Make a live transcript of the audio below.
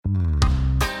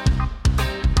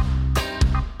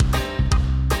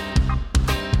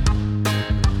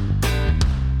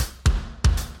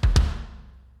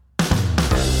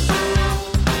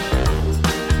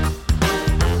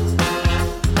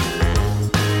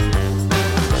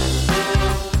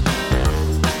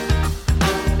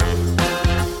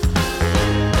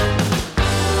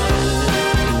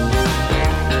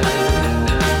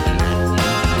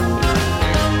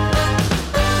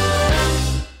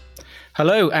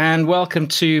Hello and welcome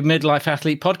to Midlife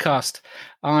Athlete Podcast.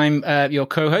 I'm your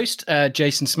co-host,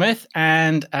 Jason Smith,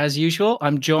 and as usual,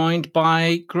 I'm joined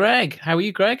by Greg. How are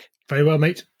you, Greg? Very well,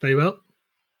 mate. Very well.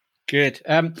 Good.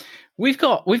 We've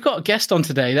got a guest on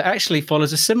today that actually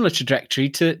follows a similar trajectory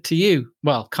to you.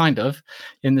 Well, kind of,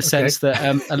 in the sense that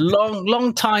a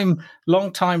long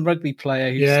time rugby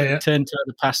player who's turned to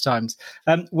other pastimes.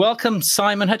 Welcome,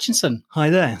 Simon Hutchinson. Hi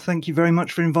there. Thank you very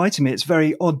much for inviting me. It's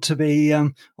very odd to be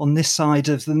on this side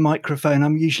of the microphone.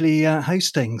 I'm usually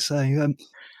hosting, so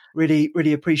really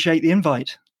appreciate the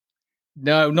invite.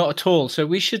 No, not at all. So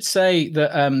we should say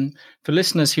that for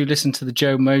listeners who listened to the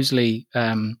Joe Mosley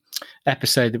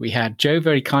episode that we had, Joe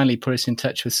very kindly put us in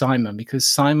touch with Simon because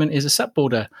Simon is a SUP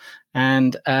boarder,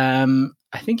 and I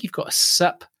think you've got a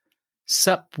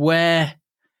SUP wear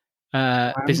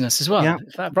business as well. Yeah,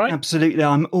 is that right? Absolutely.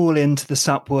 I'm all into the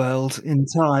SUP world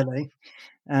entirely.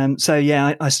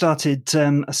 I started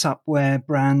a SUP wear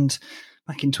brand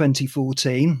back in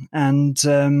 2014, and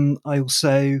I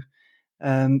also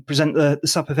present the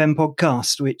SUP FM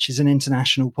podcast, which is an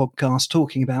international podcast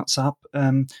talking about SUP,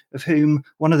 of whom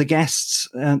one of the guests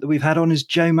that we've had on is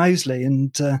Joe Mosley,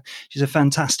 and she's a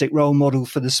fantastic role model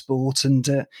for the sport, and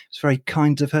it's very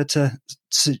kind of her to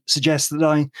suggest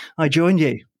that I join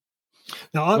you.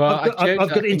 Now, I've got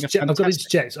to interject.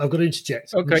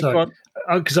 Okay, go on.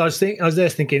 Because I was there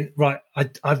thinking, right,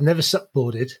 I've never SUP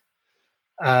boarded,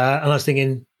 and I was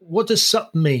thinking, what does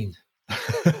SUP mean?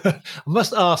 I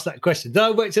must ask that question. Did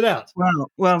I work it out?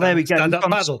 Well, there we go. Stand-up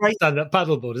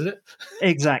paddleboard, is it?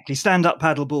 Exactly, stand-up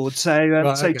paddleboard.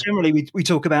 So generally we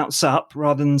talk about SUP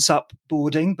rather than SUP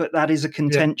boarding, but that is a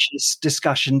contentious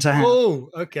discussion to have. Oh,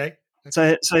 okay.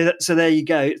 So there you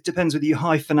go. It depends whether you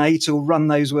hyphenate or run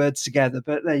those words together.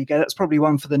 But there you go. That's probably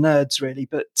one for the nerds, really.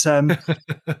 But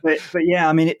but yeah,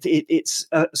 I mean, it's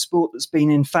a sport that's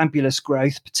been in fabulous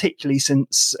growth, particularly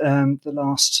since the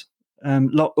last.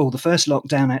 The first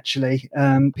lockdown, actually,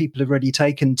 people have really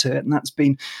taken to it, and that's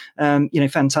been,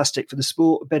 fantastic for the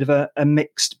sport. A bit of a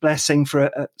mixed blessing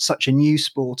for such a new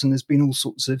sport, and there's been all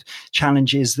sorts of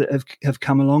challenges that have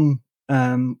come along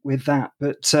with that.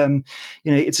 But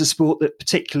it's a sport that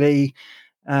particularly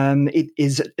it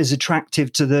is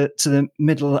attractive to the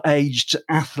middle-aged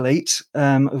athlete,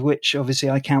 of which obviously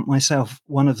I count myself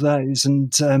one of those.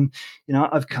 And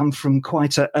I've come from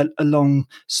quite a long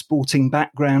sporting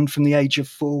background from the age of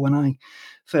 4 when I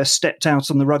first stepped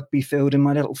out on the rugby field in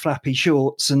my little flappy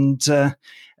shorts, and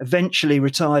eventually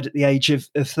retired at the age of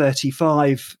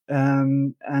 35,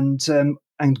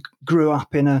 and grew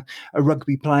up in a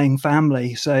rugby playing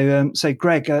family. So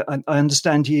Greg, I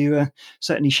understand you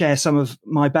certainly share some of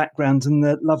my background and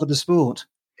the love of the sport.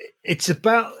 I sort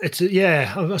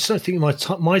of think my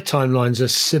timelines are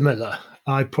similar.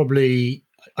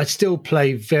 I still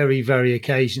play very, very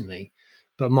occasionally,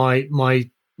 but my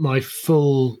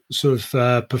full sort of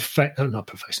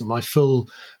my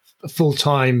full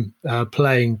time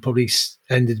playing probably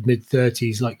ended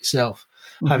mid-30s, like yourself.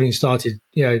 Having started,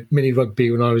 mini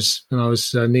rugby when I was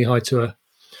knee high to a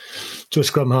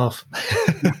scrum half.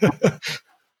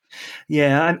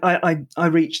 Yeah, I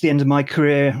reached the end of my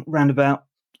career around about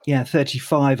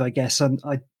 35, I guess. I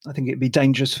think it'd be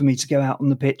dangerous for me to go out on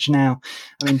the pitch now.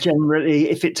 I mean, generally,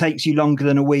 if it takes you longer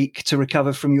than a week to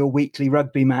recover from your weekly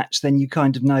rugby match, then you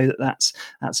kind of know that's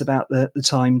about the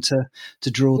time to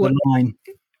draw the line.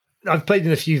 I've played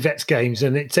in a few vets games,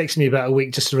 and it takes me about a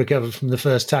week just to recover from the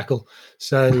first tackle.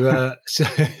 So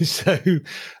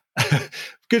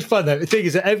good fun though. The thing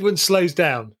is that everyone slows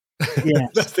down. Yes.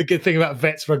 That's the good thing about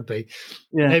vets rugby.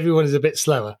 Yeah. Everyone is a bit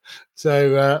slower.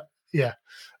 So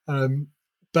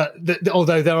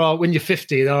although there are, when you're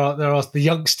 50, there are the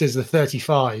youngsters, the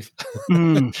 35,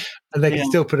 and they can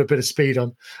still put a bit of speed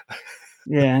on.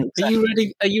 Yeah.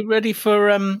 Exactly. Are you ready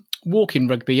for walking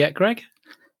rugby yet, Greg?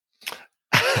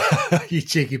 You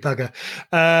cheeky bugger.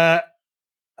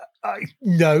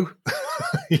 No,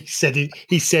 he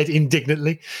said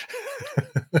indignantly.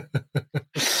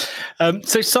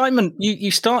 So Simon,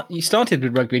 you started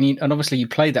with rugby, and obviously you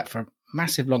played that for a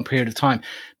massive long period of time.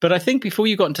 But I think before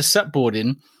you got into SUP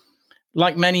boarding,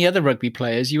 like many other rugby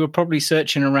players, you were probably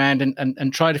searching around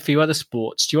and tried a few other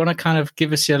sports. Do you want to kind of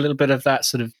give us a little bit of that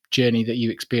sort of journey that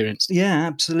you experienced? Yeah,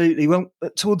 absolutely. Well,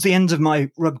 towards the end of my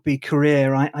rugby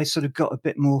career, I sort of got a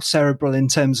bit more cerebral in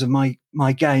terms of my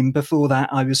game. Before that,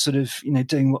 I was sort of,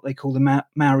 doing what they call the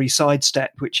Maori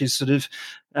sidestep, which is sort of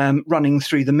running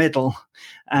through the middle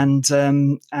and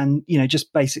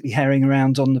just basically herring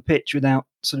around on the pitch without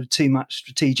sort of too much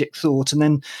strategic thought. And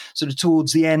then sort of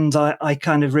towards the end, I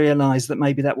kind of realized that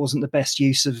maybe that wasn't the best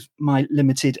use of my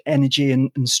limited energy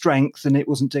and strength, and it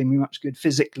wasn't doing me much good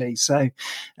physically. So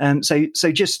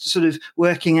So just sort of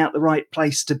working out the right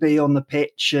place to be on the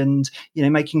pitch, and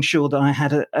making sure that I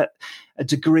had a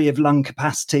degree of lung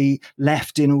capacity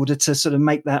left in order to sort of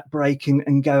make that break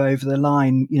and go over the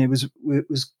line, was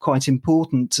quite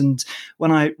important. And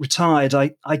when I retired,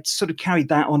 I sort of carried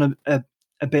that on a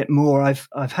bit more.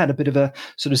 I've had a bit of a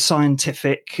sort of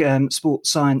scientific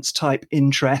sports science type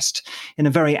interest in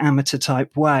a very amateur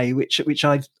type way, which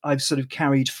I've sort of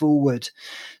carried forward.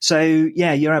 So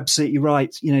yeah, you're absolutely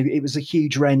right. It was a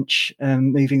huge wrench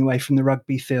moving away from the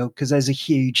rugby field, because there's a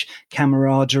huge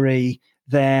camaraderie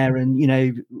there, and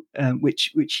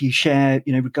which you share,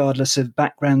 regardless of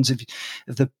backgrounds of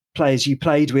the players you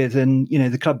played with. And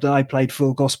the club that I played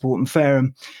for, Gosport and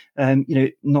Fareham,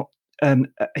 not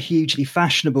a hugely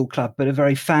fashionable club, but a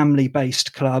very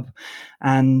family-based club.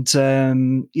 And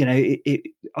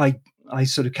I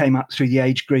sort of came up through the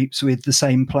age groups with the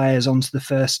same players onto the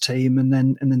first team, and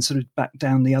then sort of back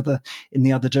down in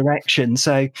the other direction.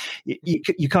 So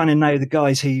you kind of know the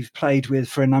guys who you've played with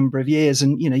for a number of years,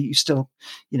 and you still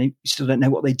don't know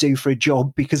what they do for a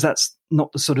job, because that's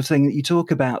not the sort of thing that you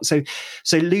talk about. So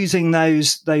losing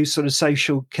those sort of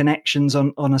social connections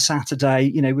on a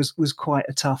Saturday, was quite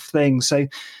a tough thing. So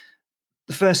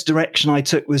the first direction I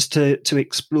took was to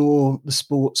explore the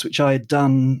sports which I had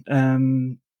done,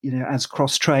 as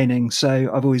cross training. So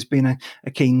I've always been a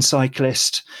keen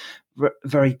cyclist,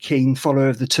 very keen follower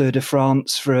of the Tour de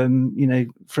France from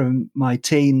my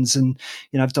teens. And,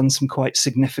 I've done some quite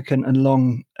significant and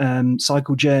long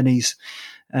cycle journeys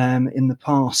in the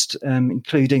past,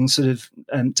 including sort of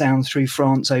down through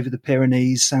France over the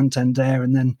Pyrenees, Santander,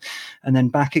 and then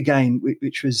back again,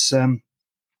 which was sort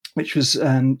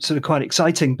of quite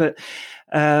exciting. But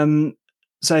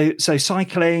so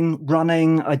cycling,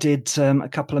 running, I did a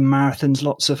couple of marathons,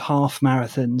 lots of half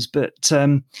marathons, but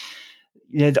I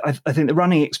think the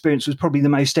running experience was probably the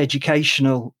most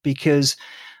educational, because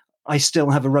I still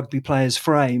have a rugby player's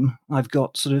frame. I've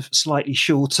got sort of slightly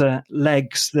shorter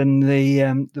legs than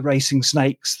the racing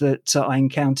snakes that I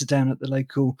encountered down at the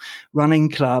local running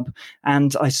club.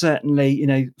 And I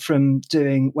certainly, from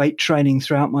doing weight training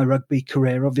throughout my rugby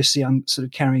career, obviously I'm sort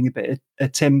of carrying a bit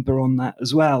of timber on that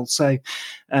as well. So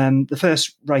the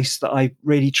first race that I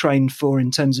really trained for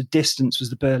in terms of distance was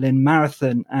the Berlin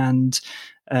Marathon, and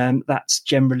that's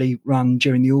generally run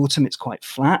during the autumn. It's quite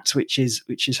flat, which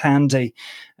is handy,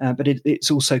 but it's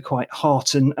also quite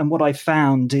hot. And what I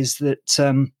found is that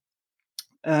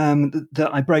that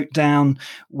I broke down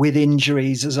with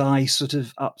injuries as I sort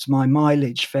of upped my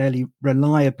mileage fairly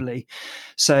reliably.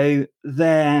 So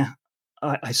there,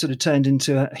 I sort of turned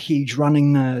into a huge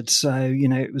running nerd. So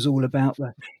it was all about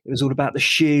the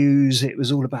shoes. It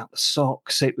was all about the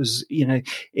socks. It was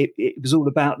it was all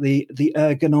about the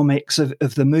ergonomics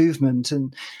of the movement.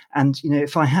 And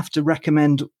if I have to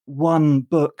recommend one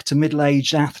book to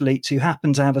middle-aged athletes who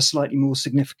happen to have a slightly more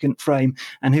significant frame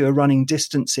and who are running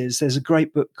distances, there's a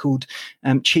great book called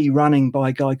Chi Running by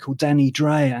a guy called Danny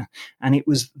Dreyer, and it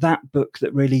was that book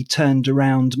that really turned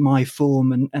around my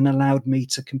form and allowed me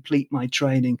to complete my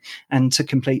training and to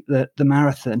complete the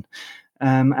marathon.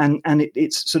 And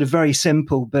it's sort of very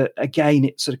simple, but again,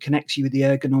 it sort of connects you with the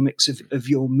ergonomics of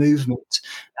your movement,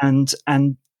 and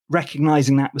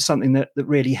recognizing that was something that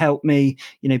really helped me,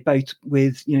 both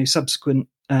with, subsequent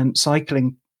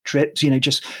cycling trips,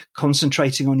 just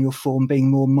concentrating on your form, being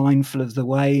more mindful of the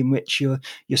way in which you're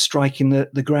striking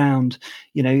the ground.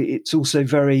 It's also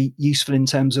very useful in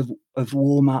terms of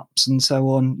warm-ups and so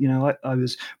on. I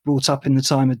was brought up in the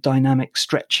time of dynamic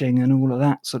stretching and all of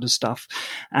that sort of stuff,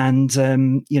 and a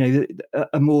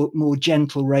more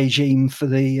gentle regime for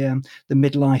the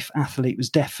midlife athlete was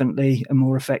definitely a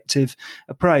more effective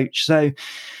approach. So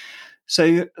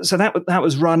that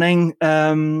was running.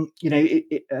 I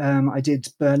did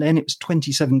Berlin. It was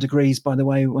 27 degrees, by the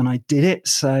way, when I did it.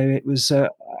 So it was a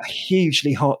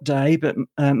hugely hot day, but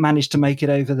managed to make it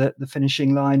over the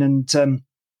finishing line, and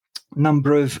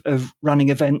number of running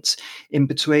events in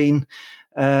between.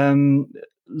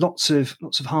 Lots of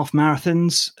half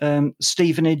marathons.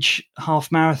 Stevenage half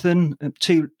marathon,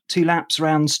 two laps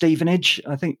round Stevenage.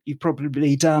 I think you've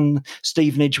probably done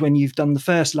Stevenage when you've done the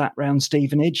first lap round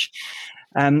Stevenage.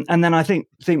 And then I think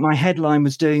my headline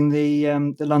was doing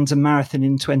the London Marathon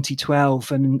in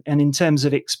 2012, and in terms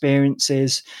of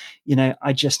experiences,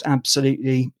 I just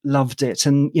absolutely loved it.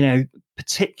 And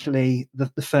particularly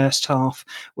the first half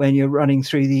when you're running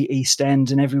through the East End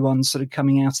and everyone's sort of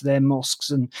coming out of their mosques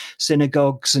and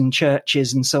synagogues and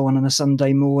churches and so on a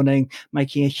Sunday morning,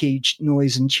 making a huge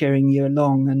noise and cheering you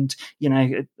along. And,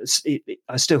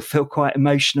 I still feel quite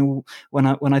emotional when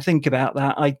I think about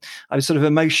that. I was sort of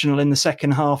emotional in the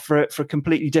second half for a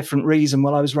completely different reason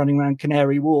while I was running around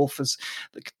Canary Wharf as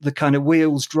the kind of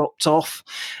wheels dropped off,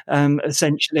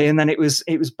 essentially. And then it was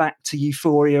back to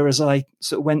euphoria as I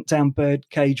sort of went down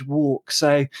Birdcage Walk.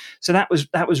 So that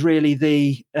was really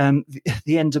the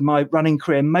end of my running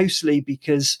career, mostly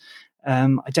because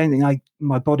I don't think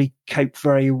my body coped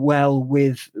very well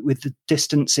with the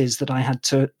distances that I had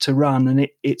to run, and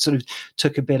it sort of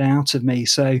took a bit out of me.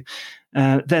 So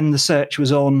then the search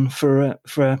was on for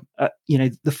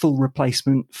the full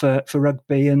replacement for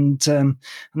rugby, and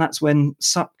that's when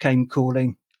SUP came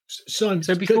calling. So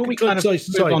before we move on to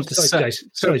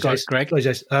SUP, Greg.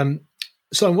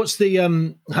 Simon, what's the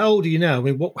how old are you now? I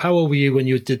mean, how old were you when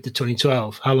you did the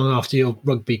 2012? How long after your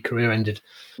rugby career ended?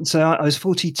 So I was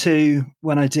 42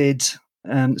 when I did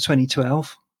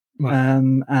 2012,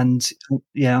 right. And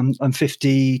yeah, I'm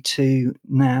 52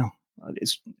 now.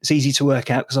 It's easy to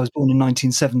work out because I was born in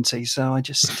 1970. So I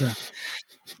just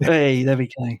hey, there we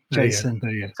go, Jason.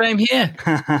 There you go. Same here.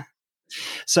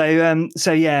 So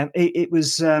yeah, it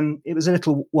was a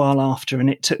little while after, and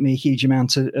it took me a huge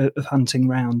amount of hunting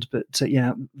round. But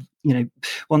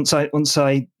once I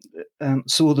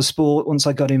saw the sport, once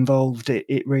I got involved,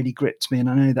 it really gripped me, and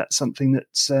I know that's something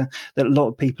that a lot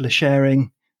of people are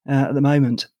sharing at the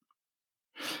moment.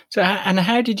 So, and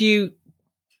how did you?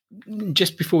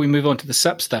 Just before we move on to the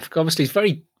SUP stuff,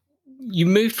 obviously you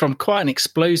moved from quite an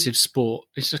explosive sport.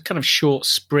 It's just kind of short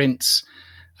sprints.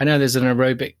 I know there's an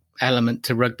aerobic element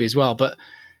to rugby as well, but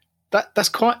it's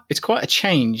quite a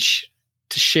change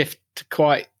to shift to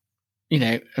quite,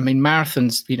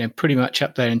 marathons, pretty much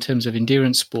up there in terms of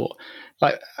endurance sport.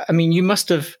 You must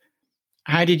have,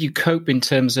 how did you cope in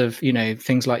terms of,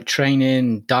 things like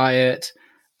training, diet,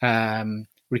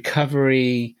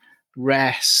 recovery,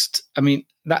 rest? I mean,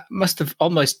 that must have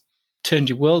almost turned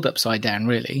your world upside down,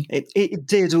 really. It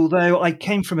did, although I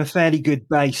came from a fairly good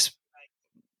base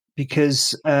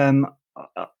because,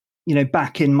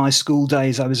 back in my school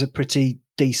days, I was a pretty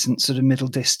decent sort of middle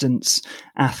distance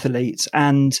athlete.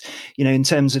 And, in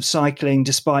terms of cycling,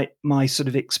 despite my sort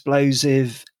of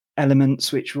explosive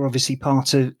elements, which were obviously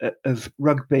part of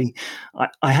rugby,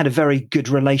 I had a very good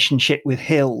relationship with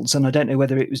hills. And I don't know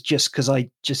whether it was just because I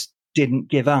just didn't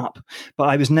give up, but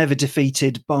I was never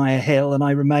defeated by a hill, and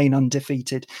I remain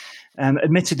undefeated.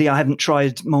 Admittedly, I haven't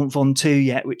tried Mont Ventoux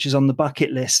yet, which is on the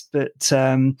bucket list, but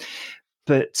I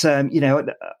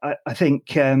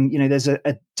think there's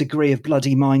a degree of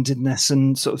bloody mindedness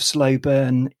and sort of slow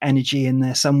burn energy in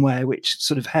there somewhere, which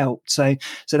sort of helped. So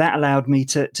that allowed me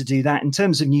to do that. In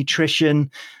terms of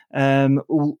nutrition,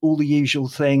 all the usual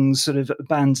things, sort of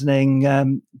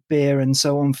abandoning beer and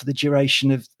so on for the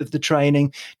duration of the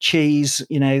training. Cheese,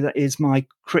 that is my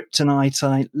kryptonite.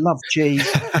 I love cheese.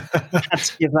 Had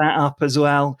to give that up as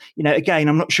well. Again,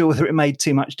 I'm not sure whether it made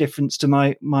too much difference to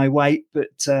my weight,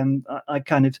 but I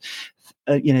kind of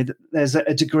there's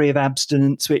a degree of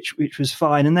abstinence which was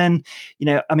fine. And then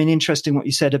interesting what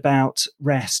you said about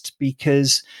rest,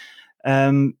 because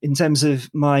in terms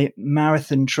of my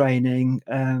marathon training,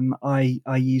 I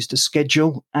used a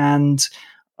schedule, and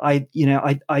I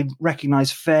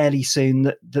recognized fairly soon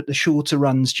that the shorter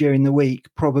runs during the week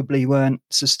probably weren't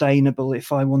sustainable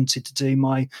if I wanted to do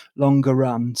my longer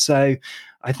run. So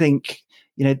I think,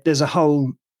 there's a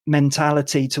whole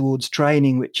mentality towards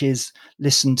training, which is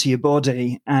listen to your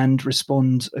body and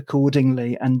respond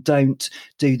accordingly, and don't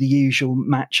do the usual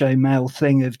macho male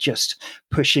thing of just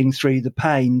pushing through the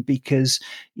pain, because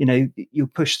you'll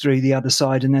push through the other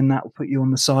side and then that will put you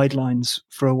on the sidelines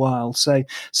for a while. So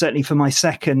certainly for my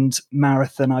second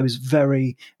marathon, I was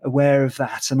very aware of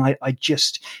that, and I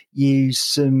just used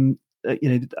some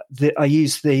I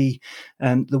used the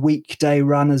weekday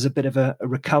run as a bit of a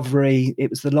recovery. It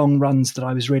was the long runs that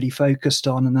I was really focused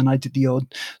on, and then I did the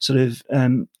odd sort of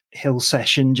hill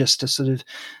session just to sort of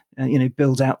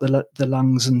build out the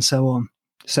lungs and so on.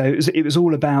 So it was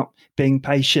all about being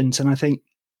patient, and I think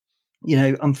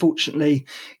unfortunately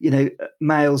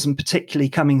males, and particularly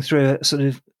coming through a sort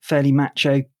of fairly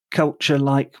macho culture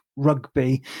like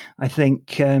rugby, I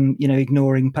think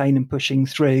ignoring pain and pushing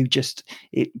through, just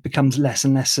it becomes less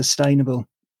and less sustainable.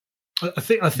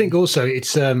 I think also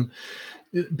it's as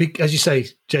you say,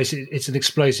 Jason, it's an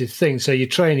explosive thing. So your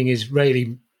training is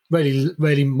really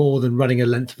more than running a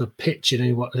length of a pitch at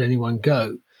any one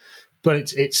go,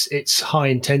 but it's high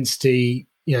intensity,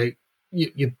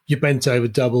 you're bent over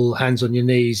double, hands on your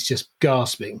knees, just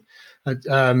gasping.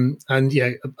 And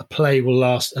a play will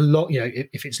last a lot.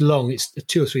 If it's long, it's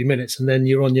 2 or 3 minutes, and then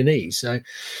you're on your knees. So,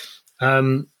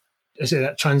 I say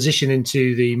that transition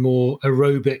into the more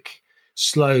aerobic,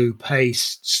 slow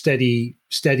pace, steady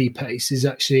pace is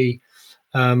actually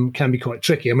can be quite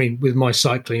tricky. I mean, with my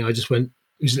cycling, it was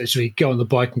literally go on the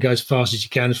bike and go as fast as you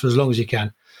can for as long as you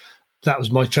can. That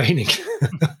was my training,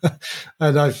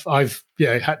 and I've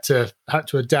had to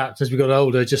adapt as we got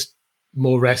older. Just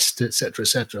more rest,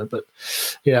 etc. But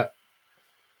yeah,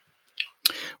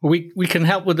 well, we can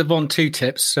help with the Von 2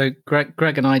 tips. So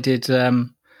Greg and I did.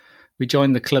 We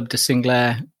joined the Club de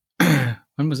Singlair.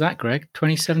 When was that, Greg?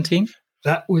 2017.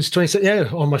 That was 20. Yeah,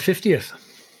 on my 50th.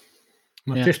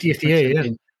 My 50th year.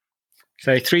 Yeah.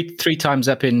 So three times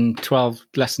up in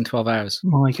less than 12 hours.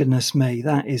 My goodness me,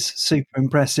 that is super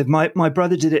impressive. My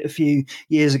brother did it a few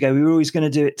years ago. We were always going to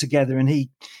do it together, and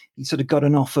he sort of got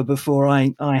an offer before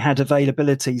I had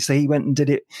availability, so he went and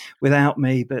did it without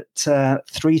me. But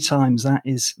 3 times,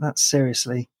 that's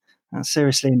seriously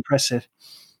impressive.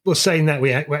 Well, saying that,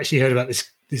 we actually heard about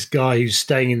this guy who's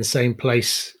staying in the same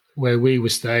place where we were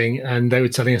staying, and they were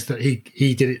telling us that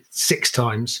he did it 6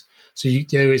 times. So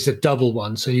there is a double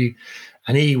one. So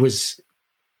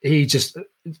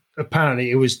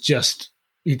apparently it was just,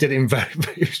 he did it in very,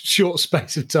 very short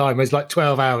space of time. It was like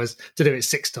 12 hours to do it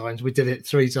 6 times. We did it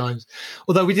 3 times.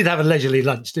 Although we did have a leisurely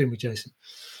lunch, didn't we, Jason?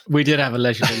 We did have a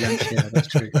leisurely lunch, yeah, that's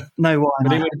true. No, why not?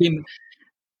 But it would have been,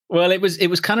 well, it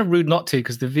was kind of rude not to,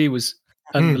 because the view was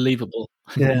unbelievable.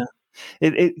 Yeah.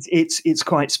 It's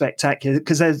quite spectacular,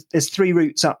 because there's 3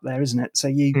 routes up there, isn't it? So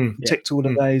you ticked all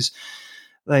of those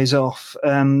off.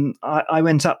 I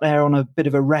went up there on a bit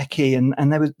of a recce,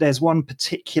 and there's one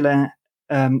particular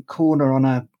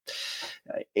corner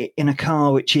in a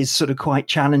car which is sort of quite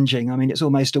challenging. I mean, it's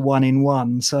almost a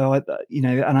 1-in-1. So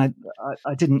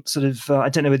I didn't sort of I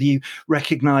don't know whether you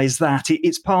recognise that.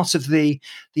 It's part of the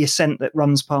ascent that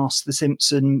runs past the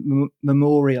Simpson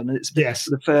Memorial, and it's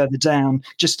sort of further down,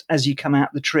 just as you come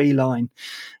out the tree line.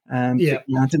 I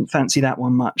didn't fancy that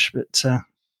one much, but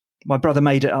my brother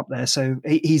made it up there, so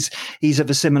he's of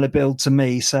a similar build to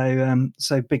me. So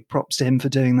big props to him for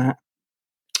doing that.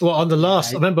 Well, I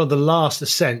remember on the last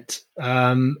ascent,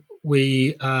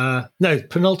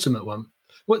 penultimate one.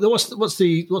 What's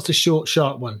the short,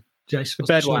 sharp one, Jace? The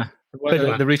Bedouin.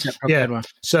 The reset. Yeah. Bedouin.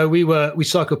 So we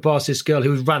cycled past this girl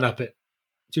who ran up it.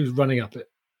 She was running up it.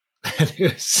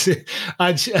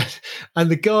 And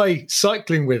the guy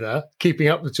cycling with her, keeping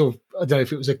up with sort of, I don't know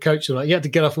if it was a coach or not, he had to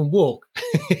get off and walk.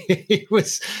 he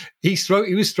was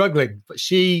struggling, but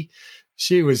she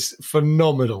was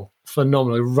phenomenal. He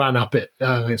ran up it.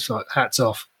 It's like hats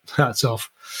off.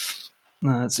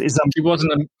 No, she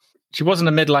wasn't a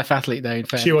midlife athlete though. In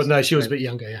fact, she was a bit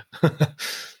younger. Yeah.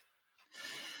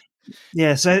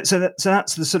 Yeah, so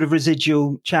that's the sort of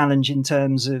residual challenge in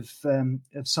terms of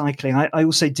cycling. I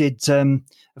also did a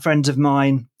friend of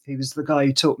mine, who was the guy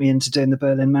who taught me into doing the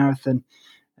Berlin Marathon,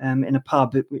 in a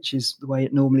pub, which is the way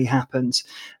it normally happens.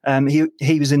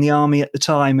 He was in the army at the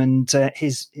time, and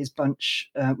his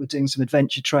bunch were doing some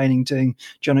adventure training, doing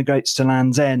John O'Groats to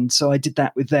Land's End. So I did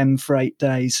that with them for 8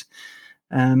 days,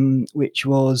 which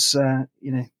was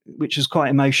quite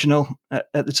emotional at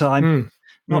the time.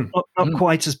 Not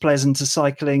quite as pleasant as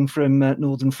cycling from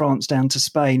northern France down to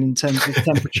Spain in terms of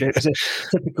temperature. It was a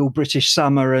typical British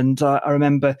summer, and I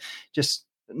remember just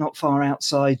not far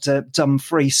outside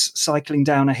Dumfries cycling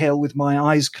down a hill with my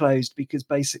eyes closed, because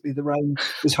basically the rain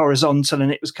was horizontal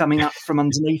and it was coming up from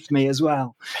underneath me as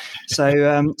well.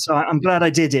 So I'm glad I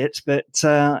did it, but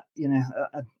I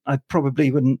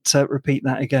probably wouldn't repeat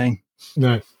that again.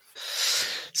 No.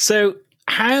 So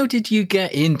how did you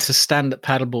get into stand-up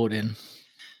paddleboarding?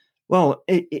 Well,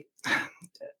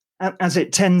 as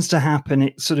it tends to happen,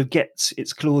 it sort of gets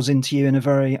its claws into you in a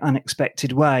very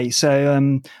unexpected way.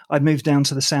 So I'd moved down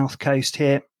to the south coast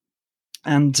here,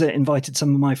 and invited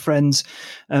some of my friends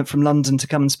from London to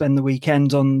come and spend the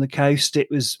weekend on the coast. It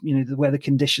was, the weather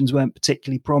conditions weren't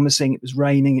particularly promising. It was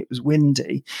raining, it was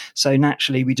windy. So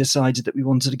naturally we decided that we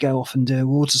wanted to go off and do a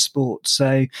water sport.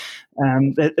 So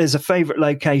there's a favourite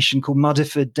location called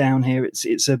Mudderford down here.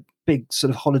 It's a big sort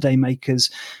of holiday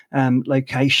makers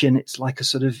location. It's like a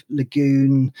sort of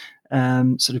lagoon,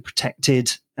 sort of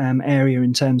protected area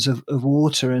in terms of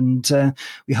water, and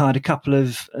we hired a couple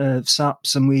of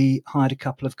SUPs, and we hired a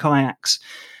couple of kayaks,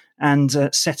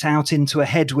 and set out into a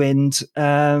headwind,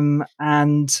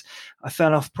 and I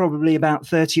fell off probably about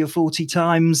 30 or 40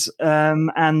 times,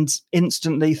 and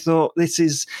instantly thought, this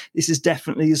is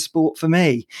definitely a sport for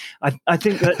me. I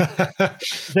think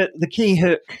that the key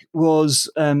hook was,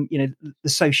 the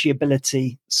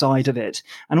sociability side of it,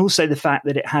 and also the fact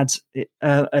that it had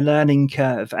a learning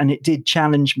curve, and it did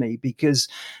challenge me because,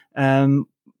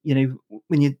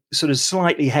 when you're sort of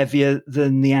slightly heavier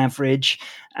than the average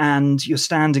and you're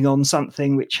standing on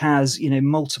something which has,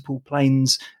 multiple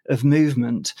planes of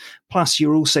movement, plus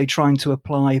you're also trying to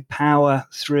apply power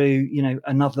through,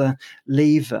 another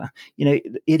lever,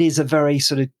 it is a very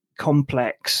sort of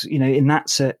complex, in that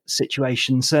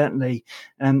situation, certainly,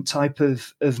 type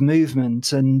of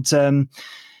movement. And,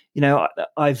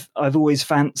 I've always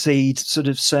fancied sort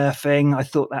of surfing. I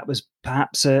thought that was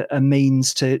perhaps a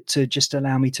means to just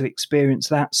allow me to experience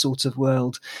that sort of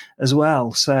world as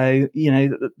well. So,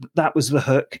 that was the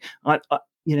hook.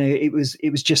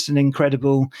 It was just an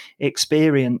incredible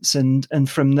experience. And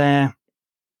from there,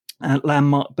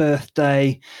 landmark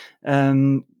birthday,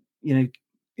 coming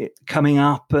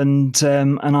up, and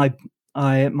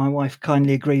my wife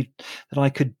kindly agreed that I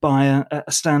could buy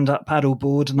a stand-up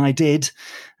paddleboard, and I did,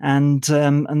 and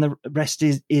the rest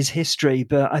is history.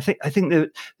 But I think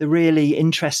the really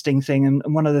interesting thing, and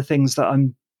one of the things that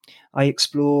I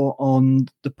explore on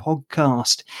the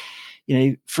podcast,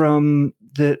 from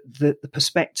the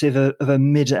perspective of a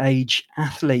mid-age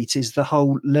athlete, is the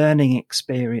whole learning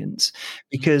experience.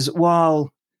 Because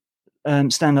while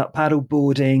stand-up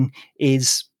paddleboarding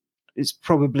is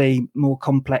probably more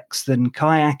complex than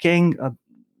kayaking, I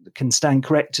can stand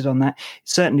corrected on that.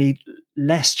 It's certainly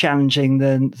less challenging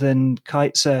than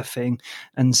kite surfing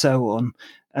and so on.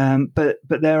 But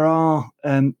there are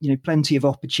plenty of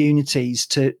opportunities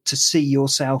to see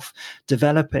yourself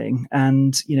developing,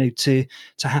 and to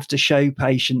have to show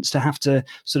patience, to have to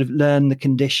sort of learn the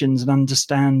conditions and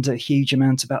understand a huge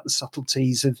amount about the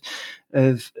subtleties of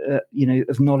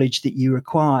knowledge that you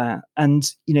require. And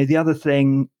the other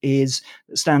thing is,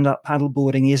 stand-up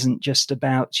paddleboarding isn't just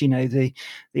about the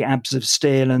abs of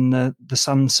steel and the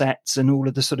sunsets and all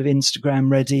of the sort of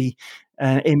Instagram ready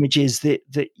images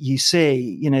that you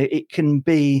see. It can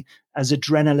be as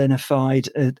adrenalinified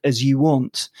as you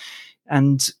want,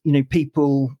 and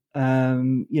people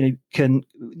can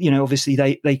obviously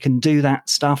they can do that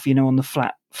stuff on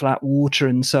the flat water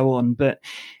and so on, but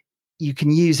you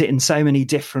can use it in so many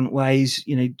different ways.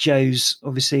 Joe's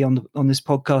obviously on this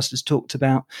podcast has talked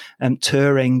about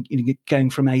touring, going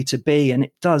from A to B, and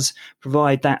it does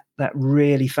provide that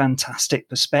really fantastic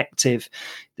perspective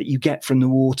that you get from the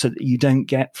water that you don't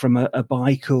get from a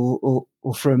bike or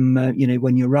from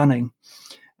when you're running.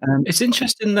 It's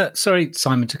interesting that, sorry,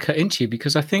 Simon, to cut into you,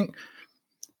 because I think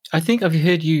I've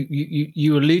heard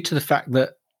you allude to the fact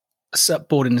that SUP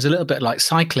boarding is a little bit like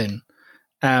cycling,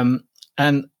 and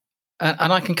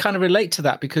I can kind of relate to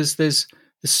that, because there's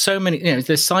so many,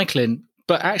 there's cycling,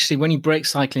 but actually when you break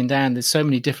cycling down, there's so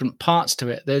many different parts to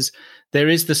it. There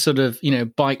is the sort of,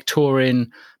 bike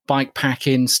touring, bike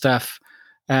packing stuff,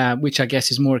 which I guess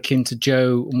is more akin to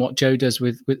Joe and what Joe does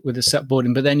with the SUP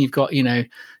boarding. But then you've got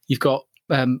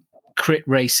crit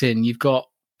racing, you've got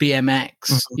BMX,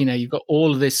 Mm-hmm. You've got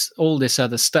all this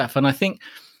other stuff. And I think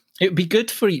it would be good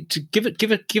for you to give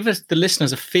us, the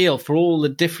listeners, a feel for all the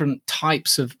different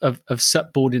types of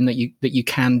SUP boarding that you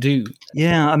can do.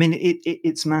 Yeah, I mean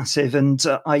it's massive, and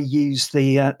I use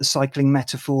the cycling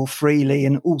metaphor freely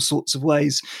in all sorts of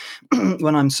ways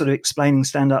when I'm sort of explaining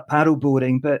stand-up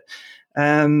paddleboarding. But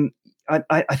I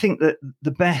think that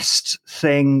the best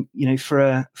thing,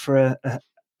 for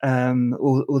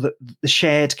the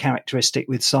shared characteristic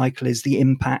with cycle is the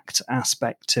impact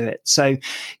aspect to it. So,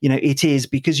 it is,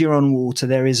 because you're on water,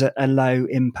 there is a low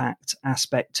impact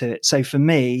aspect to it. So for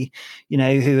me,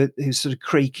 who's sort of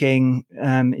creaking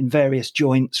in various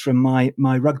joints from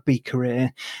my rugby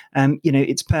career,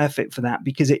 it's perfect for that,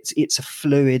 because it's a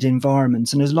fluid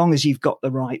environment. And as long as you've got the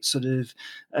right sort of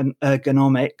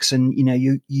ergonomics, and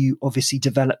you obviously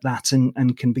develop that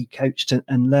and can be coached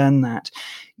and learn that,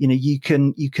 you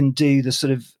can do the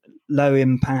sort of low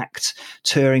impact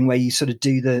touring where you sort of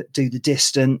do the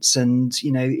distance, and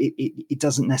it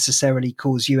doesn't necessarily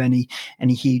cause you any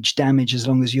huge damage as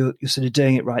long as you're sort of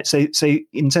doing it right. So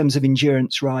in terms of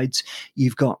endurance rides,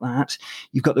 you've got that.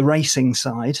 You've got the racing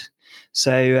side.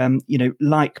 So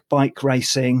like bike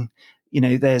racing,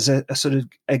 there's a sort of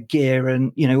a gear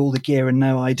and, all the gear and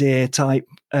no idea type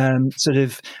sort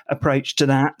of approach to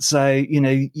that. So,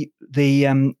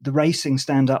 the racing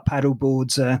stand-up paddle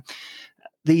boards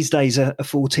these days are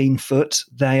 14 foot.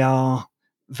 They are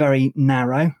very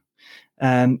narrow.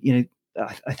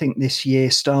 I think this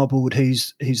year Starboard,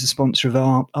 who's the sponsor of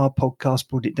our podcast,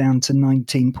 brought it down to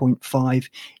 19.5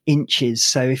 inches.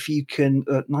 So if you can,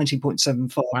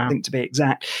 19.75, wow. I think to be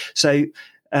exact. So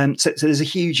there's a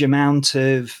huge amount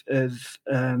of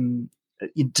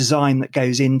design that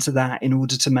goes into that in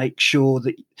order to make sure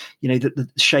that that the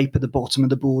shape of the bottom of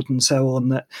the board and so on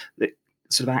that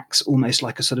sort of acts almost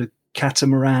like a sort of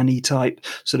catamaran-y type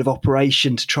sort of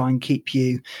operation to try and keep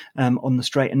you on the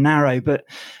straight and narrow. But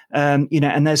and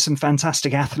there's some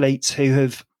fantastic athletes who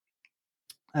have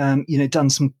done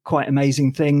some quite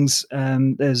amazing things.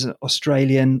 There's an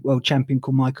Australian world champion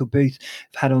called Michael Booth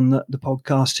I've had on the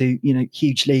podcast, who,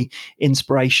 hugely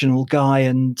inspirational guy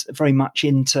and very much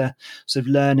into sort of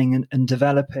learning and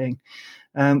developing.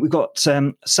 We've got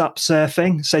SUP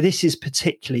surfing. So this is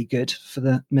particularly good for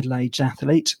the middle-aged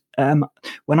athlete.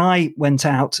 When I went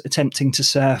out attempting to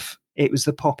surf, it was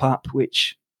the pop-up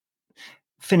which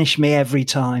finished me every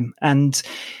time. And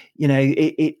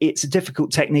it's a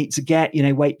difficult technique to get,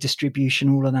 weight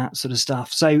distribution, all of that sort of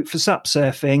stuff. So for SUP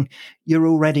surfing, you're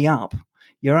already up.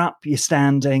 You're up, you're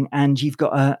standing, and you've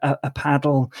got a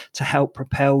paddle to help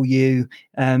propel you,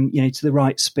 to the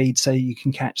right speed so you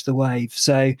can catch the wave.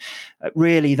 So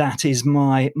really that is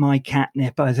my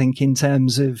catnip, I think, in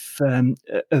terms of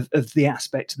the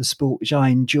aspect of the sport which I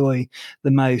enjoy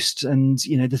the most. And,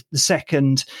 the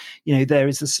second, there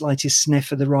is the slightest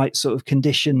sniff of the right sort of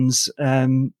conditions,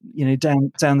 down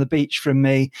the beach from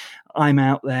me, I'm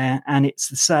out there, and it's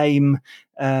the same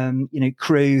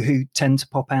crew who tend to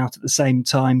pop out at the same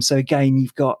time. So again,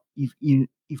 you've got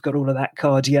all of that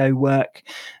cardio work,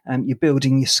 you're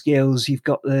building your skills, you've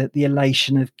got the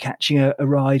elation of catching a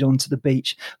ride onto the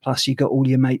beach, plus you've got all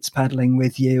your mates paddling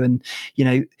with you, and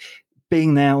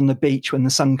being there on the beach when the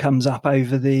sun comes up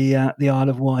over the Isle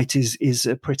of Wight is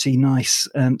a pretty nice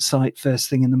sight first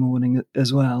thing in the morning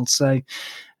as well. So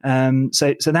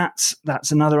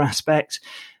that's another aspect.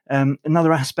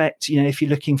 Another aspect, if you're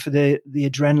looking for the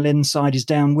adrenaline side, is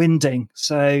downwinding.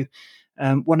 So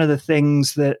one of the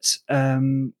things that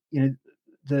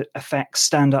that affects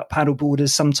stand-up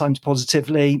paddleboarders, sometimes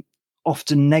positively,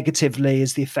 often negatively,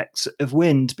 is the effects of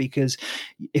wind. Because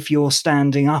if you're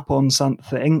standing up on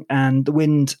something and the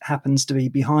wind happens to be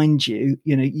behind you,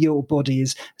 your body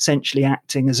is essentially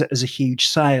acting as a huge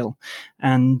sail.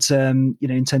 And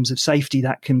in terms of safety,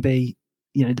 that can be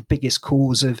the biggest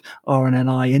cause of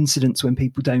RNLI incidents when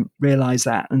people don't realize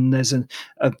that. And there's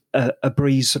a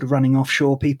breeze sort of running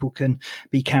offshore, people can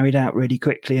be carried out really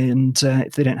quickly. And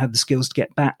if they don't have the skills to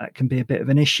get back, that can be a bit of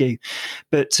an issue.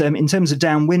 But in terms of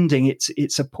downwinding,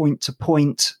 it's a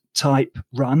point-to-point type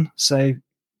run. So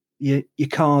your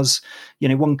car's,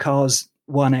 one car's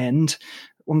one end,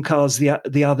 one car's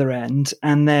the other end,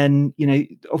 and then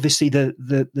obviously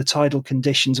the tidal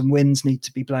conditions and winds need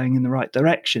to be blowing in the right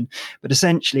direction, but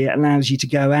essentially it allows you to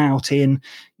go out in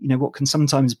what can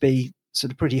sometimes be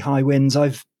sort of pretty high winds.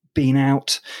 I've been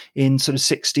out in sort of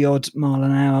 60 odd mile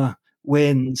an hour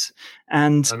winds,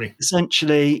 and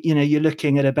essentially you're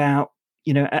looking at about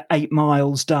 8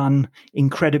 miles done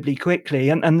incredibly quickly,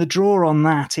 and the draw on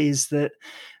that is that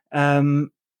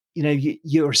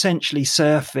you're essentially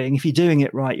surfing. If you're doing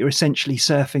it right, you're essentially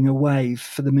surfing a wave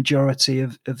for the majority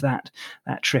of that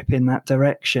trip in that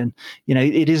direction.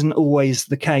 It isn't always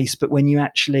the case, but when you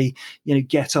actually,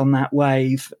 get on that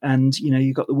wave and,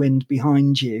 you've got the wind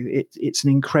behind you, it's an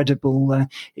incredible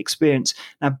experience.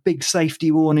 Now, big safety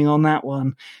warning on that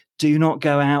one. Do not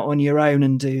go out on your own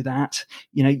and do that.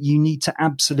 You need to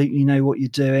absolutely know what you're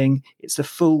doing. It's the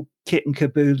full kit and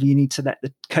caboodle. You need to let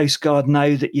the Coast Guard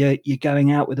know that you're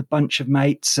going out with a bunch of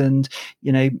mates, and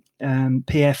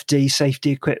PFD,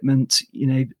 safety equipment.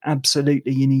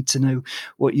 Absolutely, you need to know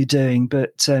what you're doing.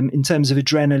 But in terms of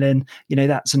adrenaline,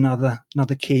 that's another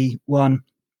key one.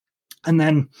 And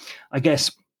then I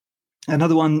guess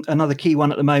another key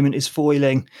one at the moment is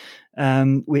foiling.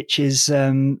 Which is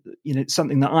something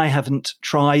that I haven't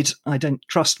tried. I don't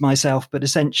trust myself, but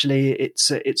essentially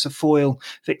it's a foil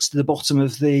fixed to the bottom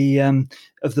of the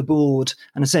board,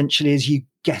 and essentially as you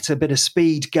get a bit of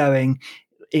speed going,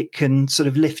 it can sort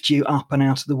of lift you up and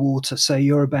out of the water. So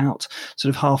you're about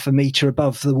sort of half a meter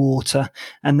above the water.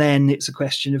 And then it's a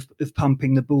question of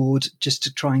pumping the board just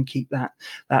to try and keep that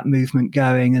movement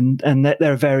going. And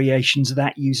there are variations of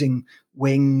that using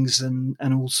wings and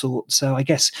all sorts. So I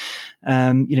guess, for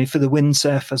the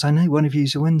windsurfers, I know one of you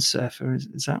is a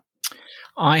windsurfer. Is that?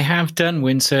 I have done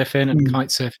windsurfing and kite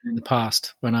surfing in the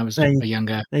past when I was a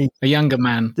younger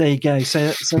man. There you go.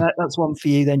 So that's one for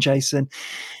you then, Jason.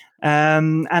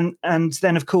 And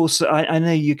then, of course, I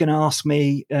know you're going to ask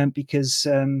me because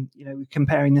we're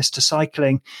comparing this to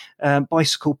cycling.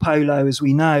 Bicycle polo, as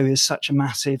we know, is such a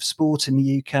massive sport in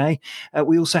the UK.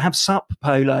 We also have SUP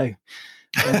polo.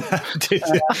 I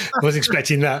was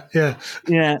expecting that. Yeah.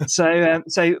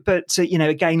 But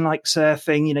again, like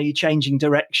surfing, you're changing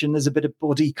direction. There's a bit of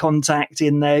body contact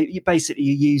in there. You're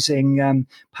using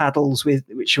paddles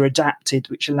which are adapted,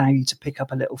 which allow you to pick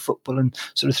up a little football and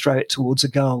sort of throw it towards a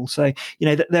goal. So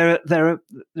there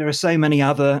are so many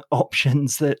other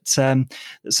options that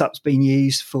SUP's been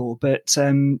used for, but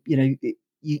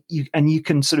you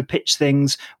can sort of pitch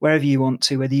things wherever you want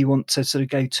to, whether you want to sort of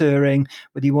go touring,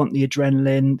 whether you want the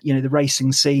adrenaline. The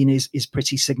racing scene is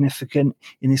pretty significant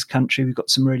in this country. We've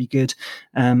got some really good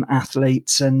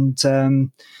athletes, and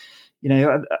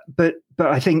but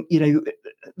I think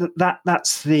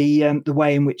that's the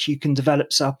way in which you can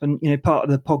develop SUP. And part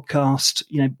of the podcast,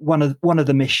 one of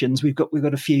the missions, we've got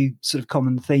a few sort of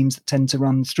common themes that tend to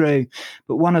run through,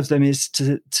 but one of them is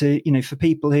to for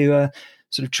people who are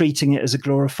sort of treating it as a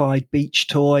glorified beach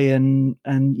toy and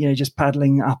just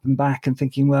paddling up and back and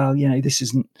thinking, well, this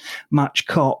isn't much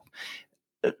cop.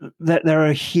 There are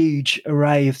a huge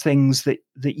array of things that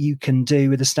you can do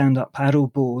with a stand-up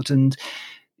paddleboard. And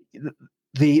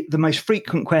the most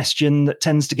frequent question that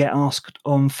tends to get asked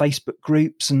on Facebook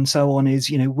groups and so on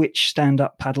is, which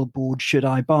stand-up paddleboard should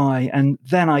I buy? And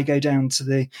then I go down to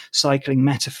the cycling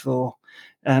metaphor.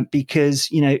 Because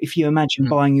if you imagine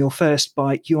buying your first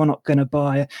bike, you're not going to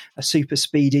buy a super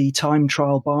speedy time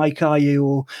trial bike, are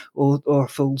you, or a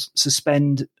full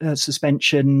suspension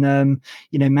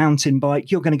mountain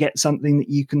bike? You're going to get something that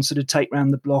you can sort of take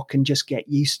around the block and just get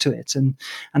used to it, and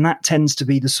that tends to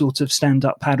be the sort of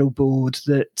stand-up paddleboard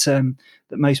that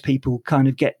most people kind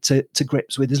of get to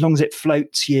grips with, as long as it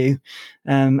floats you,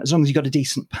 as long as you've got a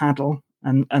decent paddle.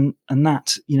 And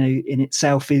that, in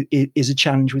itself is a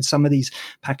challenge with some of these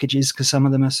packages, because some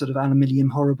of them are sort of aluminium,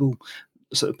 horrible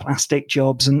sort of plastic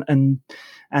jobs, and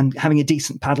having a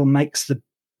decent paddle makes the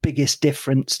biggest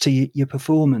difference to your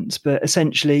performance. But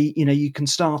essentially, you can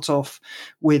start off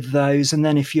with those, and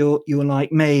then if you're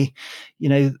like me,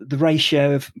 the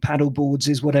ratio of paddle boards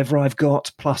is whatever I've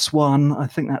got plus one. I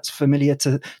think that's familiar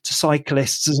to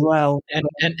cyclists as well.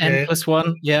 N plus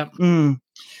one, yeah.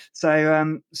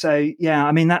 So yeah,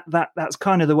 I mean that's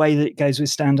kind of the way that it goes with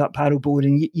stand-up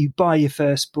paddleboarding. You buy your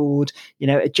first board,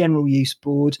 a general use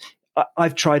board.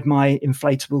 I've tried my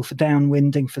inflatable for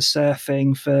downwinding, for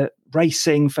surfing, for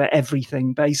racing, for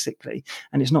everything basically,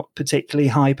 and it's not particularly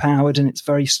high powered, and it's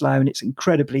very slow, and it's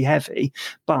incredibly heavy,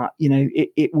 but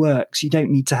it works. You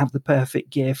don't need to have the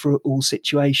perfect gear for all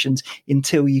situations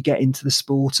until you get into the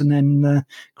sport, and then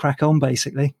crack on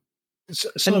basically. So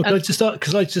can I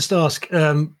just ask,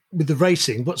 with the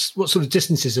racing, what sort of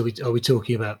distances are we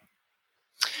talking about?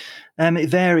 It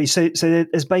varies. So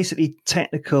there's basically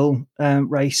technical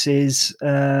races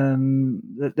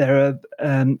that there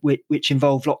are which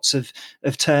involve lots of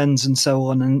turns and so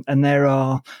on, and there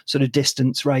are sort of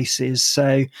distance races.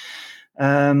 So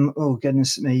oh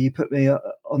goodness me, you put me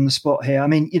on the spot here. I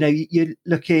mean, you're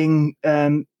looking,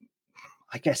 I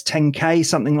guess 10K,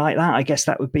 something like that. I guess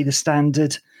that would be the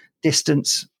standard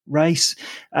distance race.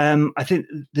 I think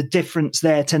the difference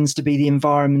there tends to be the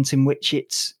environment in which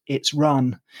it's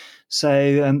run.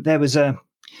 So there was an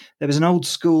old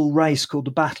school race called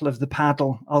the Battle of the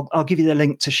Paddle. I'll give you the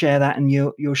link to share that in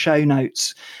your show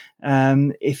notes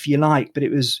if you like. But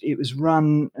it was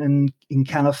run in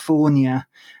California,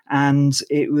 and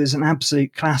it was an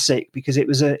absolute classic because it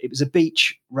was a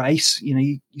beach race.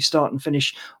 You start and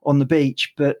finish on the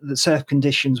beach, but the surf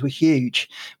conditions were huge,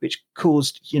 which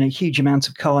caused huge amount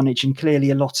of carnage and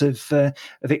clearly a lot of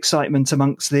excitement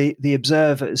amongst the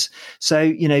observers.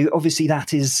 So obviously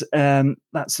that's the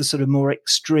sort of more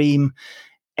extreme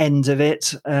end of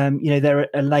it. There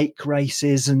are lake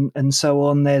races and so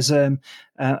on. There's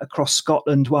across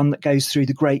Scotland one that goes through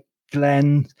the Great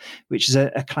Glen, which is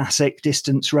a classic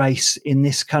distance race in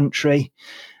this country.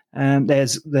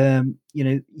 There's the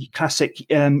classic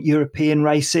European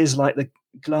races like the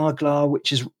Glar,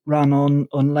 which is run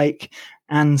on Lake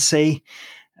Annecy.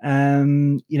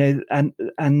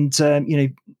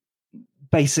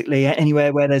 Basically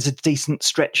anywhere where there's a decent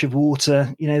stretch of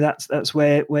water, that's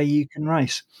where you can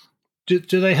race. Do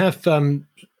they have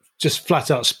just flat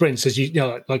out sprints, as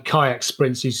like kayak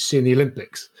sprints you see in the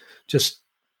Olympics, just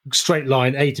straight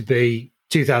line A to B,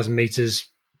 2,000 meters,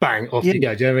 bang, off you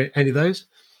go? Do you have any of those?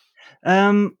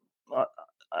 I'm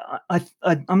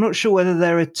not sure whether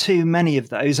there are too many of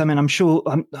those. I mean, I'm sure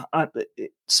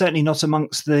certainly not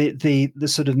amongst the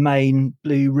sort of main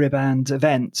blue ribband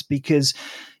events, because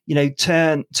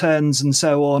turns and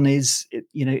so on is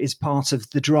part of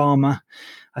the drama.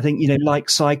 I think, like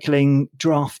cycling,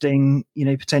 drafting,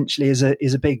 potentially is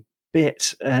a big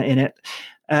bit in it.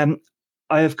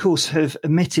 I, of course, have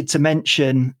omitted to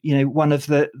mention, one of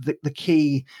the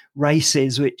key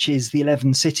races, which is the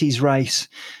 11 Cities race,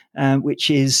 which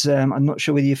is, I'm not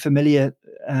sure whether you're familiar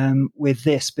with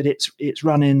this, but it's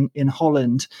run in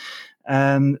Holland.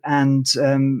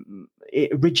 It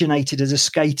originated as a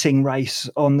skating race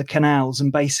on the canals,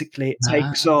 and basically it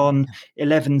takes on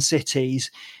 11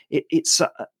 cities. It's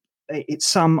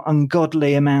some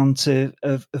ungodly amount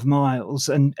of miles,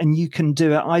 and you can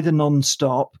do it either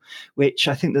non-stop, which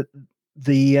I think that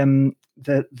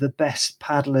the best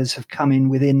paddlers have come in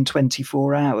within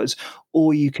 24 hours,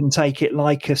 or you can take it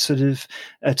like a sort of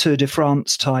a Tour de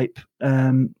France type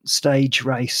stage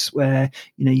race where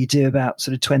you do about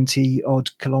sort of 20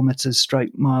 odd kilometers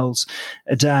 / miles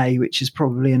a day, which is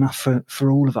probably enough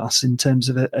for all of us in terms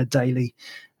of a daily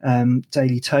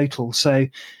total. So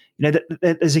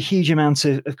there's a huge amount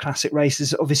of classic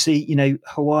races. Obviously,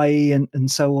 Hawaii and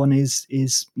so on is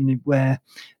where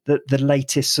the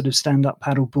latest sort of stand-up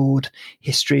paddleboard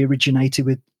history originated,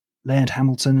 with Laird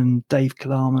Hamilton and Dave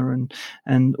Kalama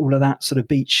and all of that sort of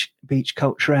beach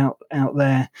culture out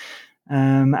there.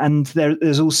 And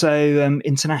there's also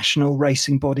international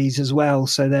racing bodies as well.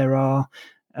 So there are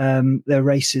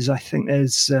races. I think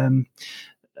there's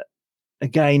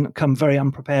again, come very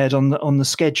unprepared on the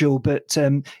schedule, but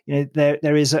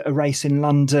there is a race in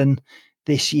London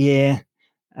this year,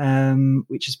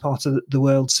 which is part of the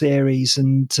World Series,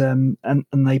 and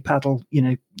they paddle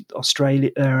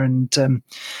Australia and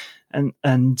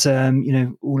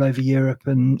all over Europe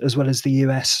and as well as the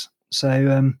US.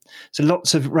 So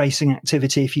lots of racing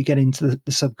activity if you get into the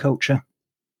subculture.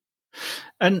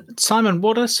 And Simon,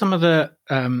 what are some of the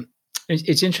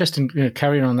it's interesting,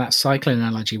 carrying on that cycling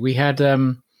analogy. We had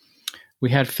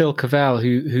Phil Cavell,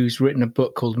 who's written a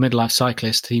book called Midlife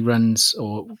Cyclist. He runs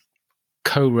or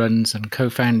co-runs and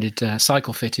co-founded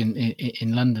CycleFit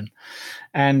in London,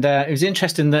 and it was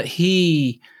interesting that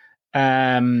he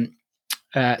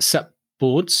SUP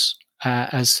boards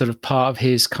as sort of part of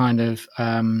his kind of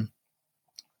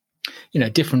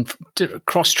different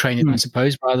cross training, I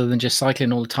suppose, rather than just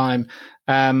cycling all the time.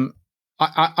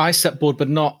 I SUP board, but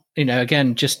not.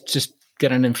 Again, just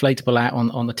get an inflatable out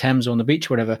on the Thames or on the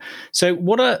beach or whatever. So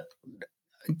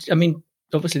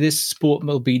obviously this sport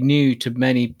will be new to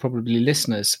many probably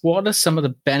listeners. What are some of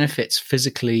the benefits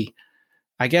physically,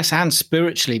 I guess, and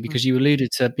spiritually? Because you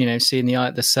alluded to, seeing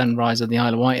the sunrise on the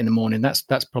Isle of Wight in the morning.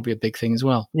 That's probably a big thing as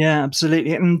well. Yeah,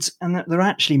 absolutely. And there are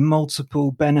actually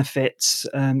multiple benefits,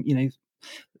 the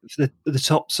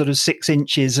top sort of 6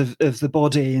 inches of the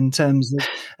body in terms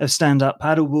of stand-up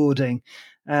paddleboarding.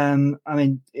 In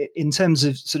terms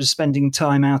of sort of spending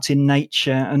time out in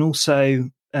nature and also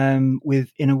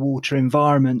in a water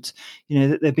environment,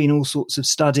 that there've been all sorts of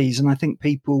studies, and I think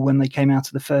people, when they came out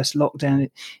of the first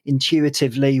lockdown,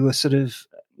 intuitively were sort of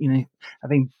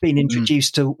having been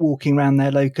introduced to walking around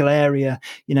their local area,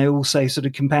 also sort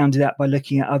of compounded that by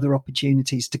looking at other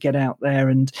opportunities to get out there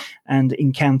and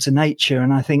encounter nature.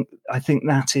 And I think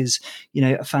that is,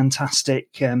 a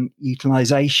fantastic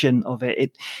utilization of it.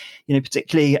 It,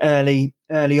 particularly early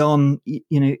on,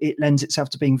 it lends itself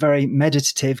to being very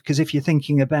meditative, because if you're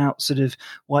thinking about sort of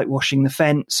whitewashing the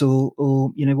fence or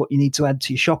what you need to add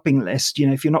to your shopping list,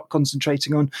 if you're not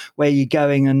concentrating on where you're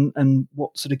going and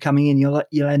what's sort of coming in, you'll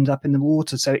end up in the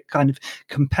water. So it kind of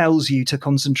compels you to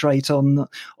concentrate on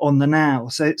the now.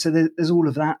 So there's all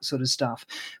of that sort of stuff.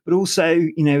 But also,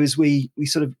 as we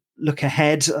sort of look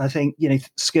ahead, I think,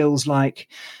 skills like,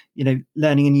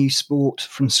 learning a new sport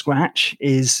from scratch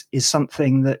is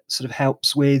something that sort of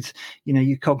helps with,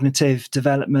 your cognitive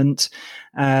development,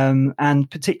 and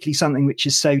particularly something which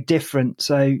is so different.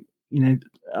 So,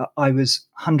 I was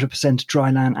 100% a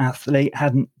dry land athlete,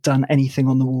 hadn't done anything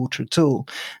on the water at all.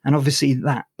 And obviously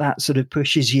that sort of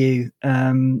pushes you,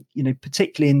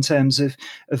 particularly in terms of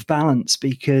balance,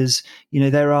 because,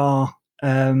 there are,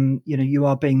 you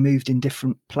are being moved in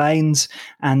different planes,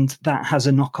 and that has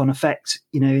a knock-on effect,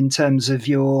 in terms of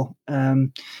your,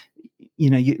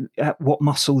 what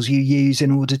muscles you use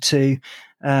in order to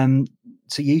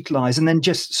utilize. And then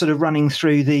just sort of running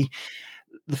through the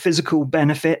physical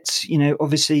benefits,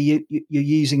 obviously you're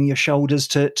using your shoulders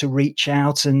to reach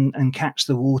out and catch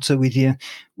the water with your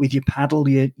paddle.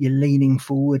 You're leaning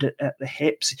forward at the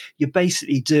hips. You're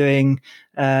basically doing,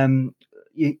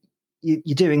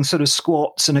 you're doing sort of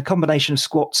squats, and a combination of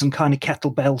squats and kind of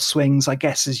kettlebell swings, I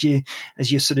guess, as you're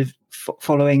sort of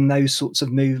following those sorts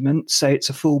of movements. So it's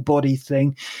a full body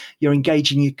thing. You're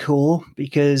engaging your core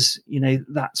because,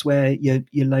 that's where your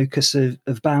locus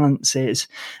of balance is.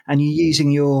 And you're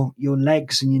using your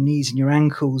legs and your knees and your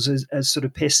ankles as sort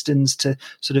of pistons to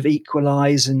sort of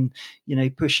equalize and,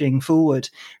 pushing forward.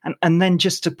 And then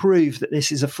just to prove that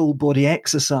this is a full body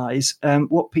exercise,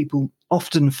 what people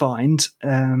often find,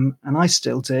 and I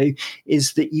still do,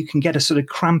 is that you can get a sort of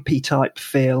crampy type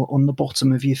feel on the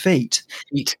bottom of your feet.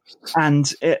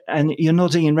 And you're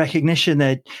nodding in recognition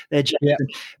there, Jason. Yeah.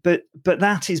 But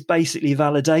that is basically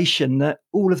validation that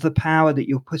all of the power that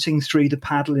you're putting through the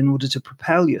paddle in order to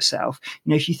propel yourself,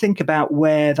 if you think about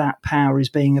where that power is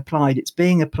being applied, it's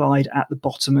being applied at the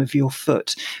bottom of your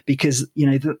foot because,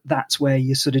 that's where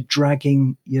you're sort of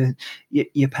dragging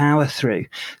your power through.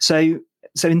 So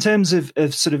in terms of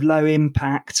sort of low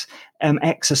impact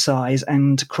exercise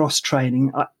and cross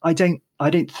training, I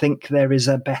don't think there is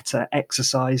a better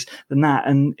exercise than that.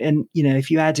 And if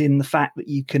you add in the fact that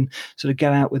you can sort of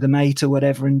go out with a mate or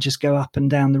whatever and just go up and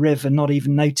down the river, not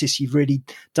even notice you've really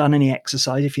done any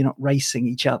exercise if you're not racing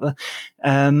each other,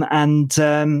 and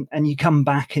you come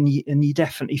back and you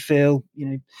definitely feel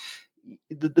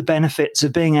the benefits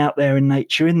of being out there in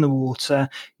nature, in the water.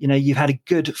 You've had a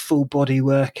good full body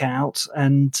workout,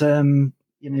 and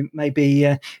maybe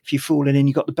if you've fallen in,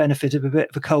 you've got the benefit of a bit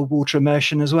of a cold water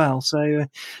immersion as well. So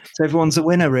everyone's a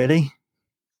winner, really.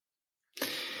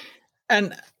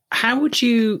 And how would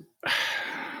you?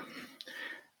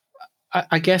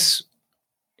 I guess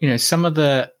some of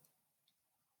the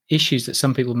issues that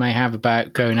some people may have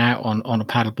about going out on a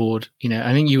paddleboard.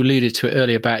 I think you alluded to it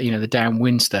earlier about the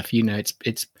downwind stuff.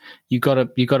 It's you got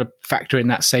to factor in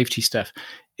that safety stuff.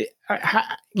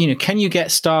 Can you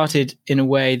get started in a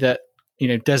way that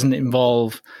doesn't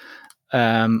involve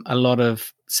a lot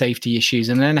of safety issues,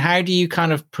 and then how do you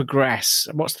kind of progress?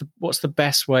 What's the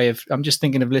best way of? I'm just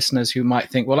thinking of listeners who might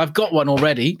think, well, I've got one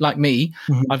already, like me.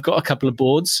 Mm-hmm. I've got a couple of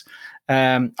boards.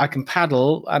 I can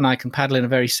paddle, and I can paddle in a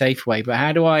very safe way. But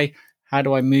how do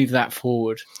I move that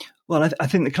forward? Well, I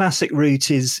think the classic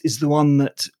route is the one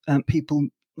that people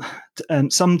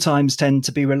sometimes tend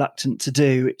to be reluctant to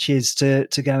do, which is to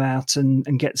go out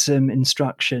and get some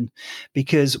instruction,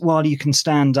 because while you can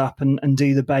stand up and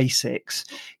do the basics,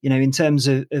 in terms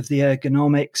of the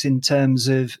ergonomics, in terms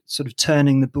of sort of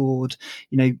turning the board,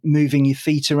 moving your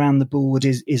feet around the board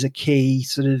is a key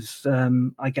sort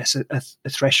of, I guess, a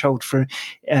threshold for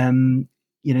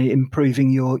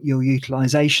improving your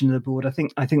utilization of the board. I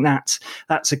think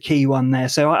that's a key one there.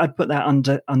 So I'd put that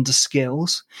under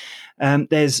skills.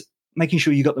 There's making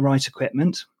sure you got the right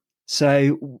equipment.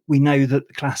 So we know that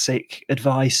the classic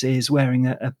advice is wearing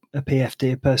a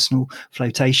PFD, a personal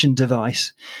flotation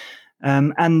device.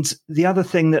 And the other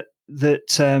thing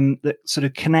that sort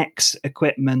of connects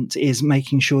equipment is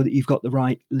making sure that you've got the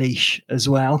right leash as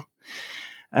well.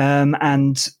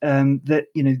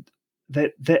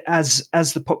 That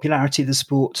as the popularity of the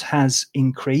sport has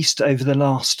increased over the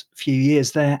last few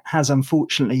years, there has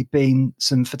unfortunately been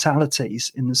some fatalities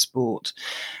in the sport,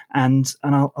 and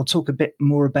I'll talk a bit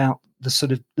more about the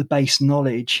sort of the base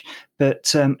knowledge,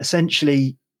 but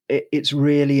essentially it's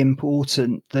really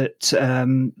important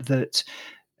that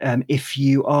if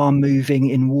you are moving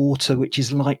in water which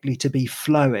is likely to be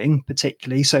flowing,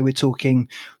 particularly, so we're talking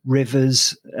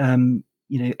rivers,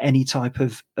 any type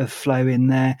of flow in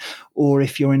there, or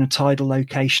if you're in a tidal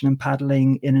location and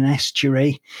paddling in an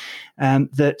estuary,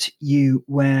 that you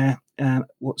wear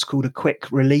what's called a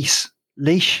quick release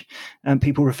leash.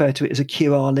 People refer to it as a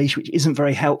QR leash, which isn't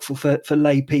very helpful for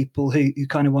lay people who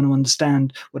kind of want to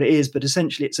understand what it is. But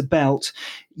essentially, it's a belt.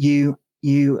 You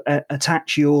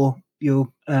attach your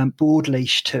board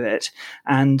leash to it,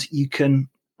 and you can,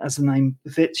 as the name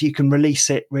befits, you can release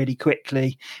it really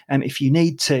quickly if you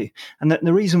need to. And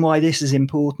the reason why this is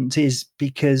important is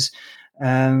because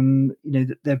there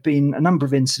have been a number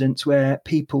of incidents where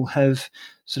people have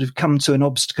sort of come to an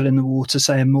obstacle in the water,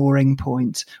 say a mooring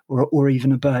point or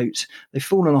even a boat. They've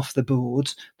fallen off the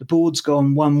board. The board's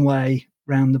gone one way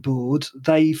round the board.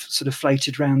 They've sort of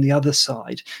floated round the other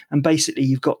side, and basically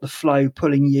you've got the flow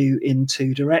pulling you in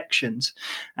two directions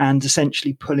and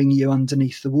essentially pulling you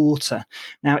underneath the water.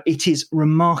 Now, it is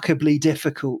remarkably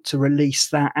difficult to release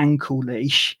that ankle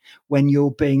leash when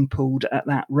you're being pulled at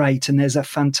that rate, and there's a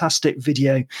fantastic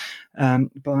video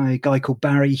by a guy called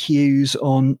Barry Hughes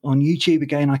on YouTube.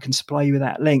 Again, I can supply you with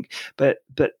that link, but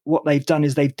what they've done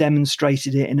is they've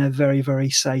demonstrated it in a very, very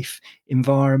safe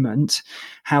environment.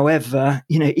 However,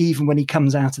 even when he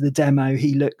comes out of the demo,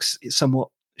 he looks somewhat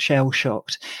shell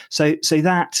shocked. So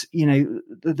that,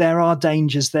 there are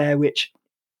dangers there which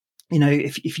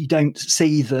if you don't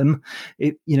see them,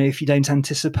 if you don't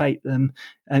anticipate them,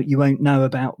 you won't know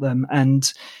about them.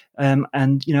 And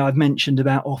I've mentioned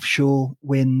about offshore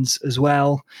winds as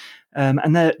well.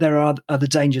 And there are other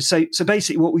dangers. So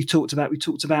basically what we talked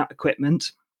about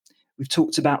equipment. We've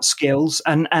talked about skills,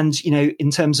 and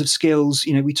in terms of skills,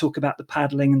 we talk about the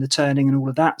paddling and the turning and all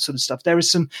of that sort of stuff. There are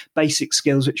some basic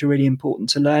skills which are really important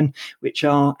to learn, which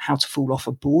are how to fall off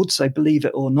a board. So believe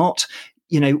it or not,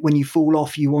 when you fall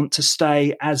off, you want to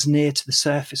stay as near to the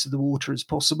surface of the water as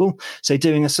possible. So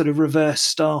doing a sort of reverse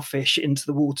starfish into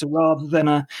the water rather than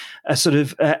a sort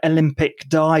of Olympic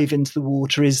dive into the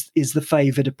water is the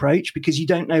favoured approach, because you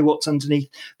don't know what's underneath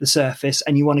the surface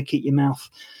and you want to keep your mouth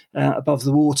above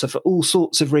the water for all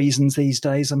sorts of reasons these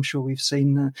days. I'm sure we've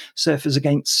seen Surfers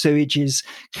Against Sewage's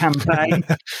campaign.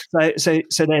 so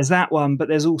there's that one, but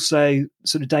there's also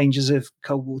sort of dangers of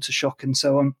cold water shock and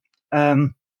so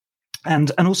on.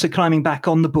 And also climbing back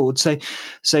on the board. So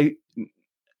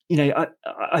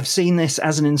I've seen this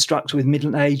as an instructor with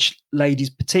middle-aged ladies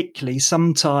particularly.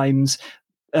 Sometimes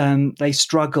they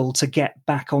struggle to get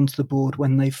back onto the board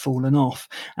when they've fallen off.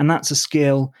 And that's a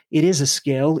skill. It is a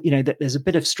skill, that there's a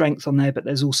bit of strength on there, but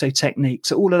there's also technique.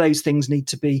 So all of those things need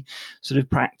to be sort of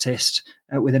practiced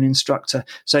with an instructor.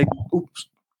 So, oops.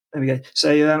 There we go.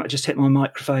 So I just hit my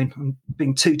microphone. I'm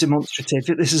being too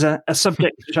demonstrative. This is a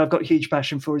subject which I've got a huge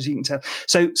passion for, as you can tell.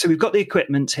 So we've got the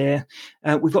equipment here.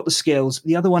 We've got the skills.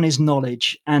 The other one is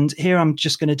knowledge. And here I'm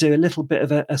just going to do a little bit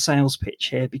of a sales pitch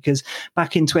here, because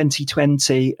back in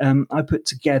 2020, I put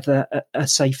together a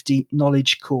safety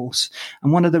knowledge course.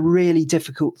 And one of the really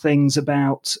difficult things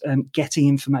about getting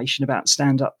information about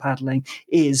stand-up paddling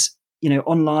is,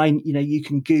 online, you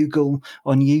can Google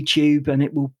on YouTube and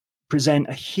it will present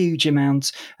a huge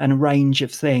amount and a range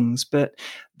of things, but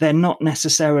they're not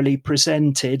necessarily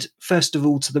presented, first of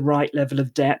all, to the right level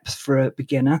of depth for a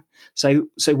beginner. So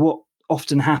what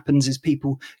often happens is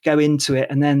people go into it,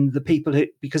 and then the people who,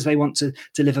 because they want to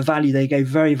deliver value, they go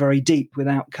very, very deep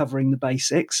without covering the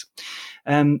basics.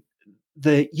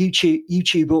 The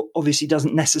YouTube obviously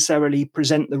doesn't necessarily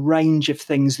present the range of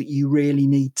things that you really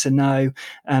need to know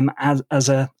as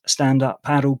a stand-up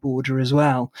paddleboarder as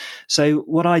well. So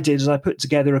what I did is I put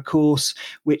together a course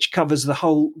which covers the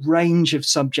whole range of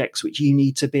subjects which you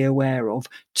need to be aware of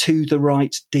to the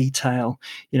right detail.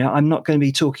 I'm not going to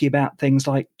be talking about things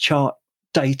like chart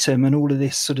datum and all of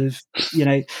this sort of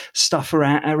stuff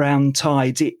around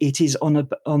tides. It is on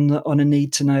a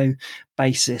need to know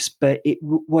basis, but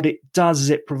what it does is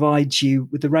it provides you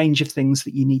with the range of things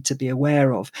that you need to be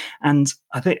aware of. And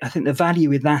I think the value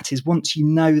with that is once you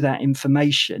know that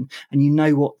information and you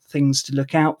know what things to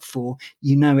look out for,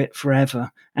 you know it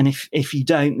forever. And if you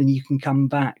don't, then you can come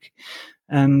back.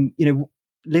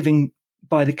 Living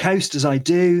by the coast as I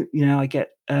do, I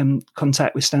get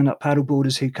contact with stand-up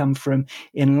paddleboarders who come from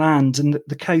inland, and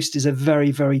the coast is a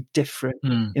very, very different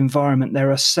environment.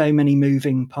 There are so many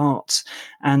moving parts,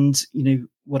 and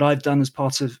what I've done as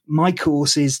part of my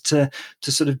course is to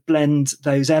sort of blend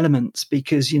those elements,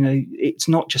 because it's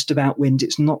not just about wind,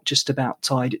 it's not just about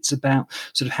tide, it's about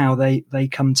sort of how they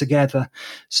come together.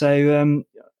 So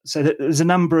there's a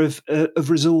number of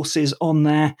resources on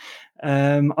there.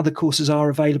 Other courses are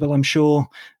available, I'm sure,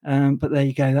 but there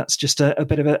you go. That's just a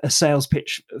bit of a sales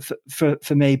pitch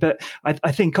for me. But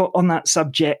I think on that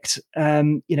subject,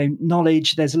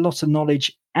 knowledge, there's a lot of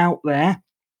knowledge out there.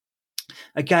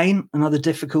 Again, another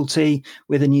difficulty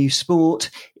with a new sport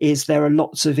is there are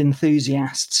lots of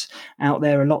enthusiasts out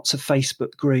there, are lots of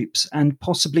Facebook groups, and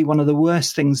possibly one of the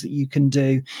worst things that you can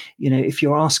do, if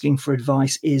you're asking for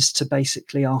advice, is to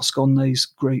basically ask on those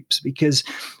groups, because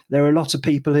there are a lot of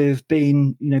people who have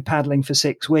been, paddling for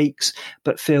 6 weeks,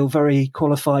 but feel very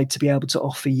qualified to be able to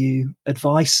offer you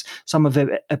advice. Some of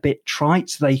it a bit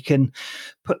trite. They can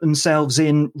put themselves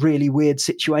in really weird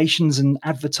situations and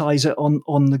advertise it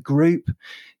on the group.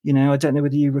 I don't know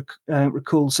whether you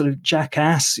recall sort of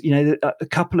Jackass. A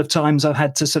couple of times I've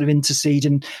had to sort of intercede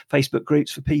in Facebook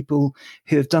groups for people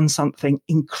who have done something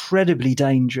incredibly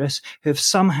dangerous, who have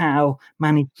somehow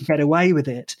managed to get away with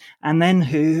it, and then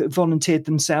who volunteered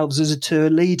themselves as a tour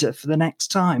leader for the next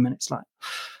time. And it's like,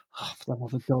 oh, for the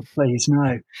love of God, please,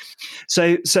 no.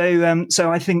 So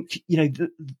I think,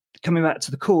 coming back to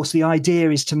the course, the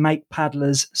idea is to make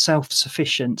paddlers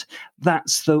self-sufficient.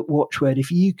 That's the watchword.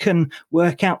 If you can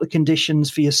work out the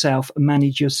conditions for yourself and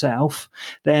manage yourself,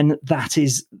 then that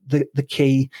is the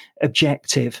key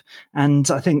objective.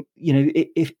 And I think,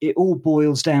 it all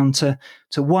boils down to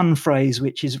one phrase,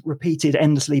 which is repeated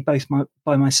endlessly both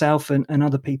by myself and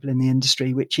other people in the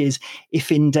industry, which is,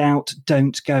 if in doubt,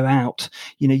 don't go out.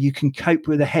 You can cope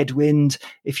with a headwind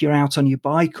if you're out on your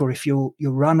bike or if you're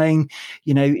running.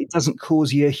 It doesn't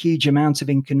cause you a huge amount of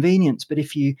inconvenience. But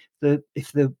if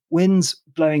the wind's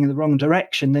blowing in the wrong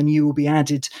direction, then you will be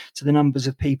added to the numbers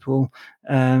of people,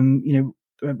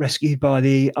 rescued by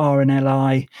the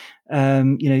RNLI,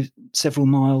 several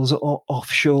miles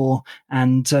offshore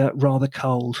and rather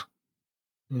cold.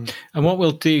 And what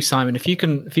we'll do, Simon, if you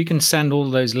can send all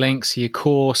those links to your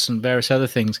course and various other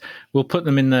things, we'll put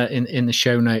them in the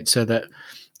show notes so that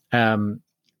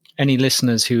any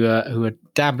listeners who are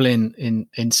dabbling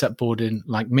in SUP boarding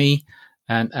like me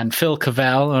and Phil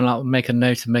Cavell, and I'll make a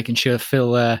note of making sure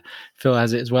Phil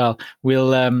has it as well.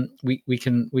 We'll we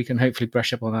can hopefully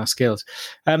brush up on our skills.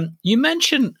 You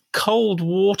mentioned cold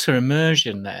water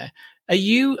immersion there. Are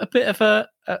you a bit of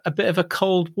a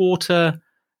cold water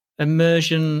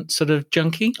immersion sort of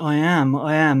junkie? I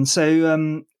am.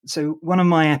 So one of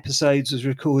my episodes was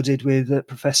recorded with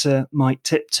Professor Mike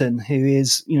Tipton, who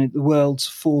is the world's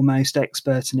foremost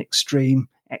expert in extreme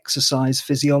exercise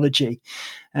physiology.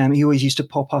 He always used to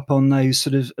pop up on those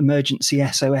sort of emergency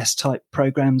SOS type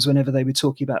programs whenever they were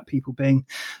talking about people being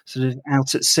sort of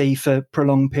out at sea for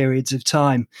prolonged periods of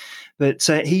time. But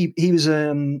he was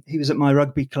at my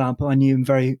rugby club. I knew him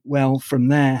very well from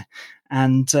there.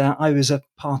 And I was a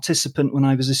participant when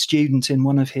I was a student in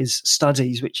one of his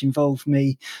studies, which involved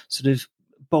me sort of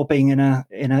bobbing in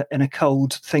a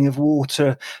cold thing of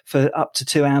water for up to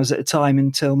 2 hours at a time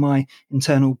until my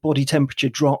internal body temperature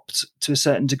dropped to a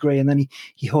certain degree, and then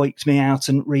he hoiked me out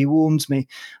and rewarmed me.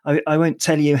 I won't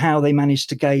tell you how they managed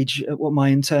to gauge what my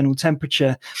internal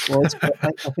temperature was, but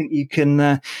I think you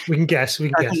can. We can guess.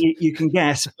 You can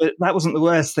guess, but that wasn't the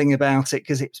worst thing about it,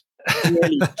 because it's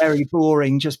really very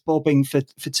boring just bobbing for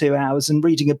 2 hours, and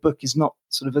reading a book is not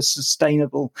sort of a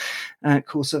sustainable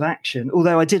course of action.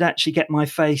 Although I did actually get my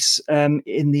face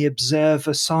in the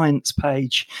Observer Science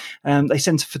page. They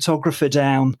sent a photographer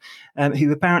down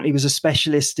who apparently was a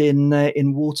specialist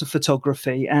in water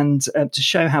photography, and to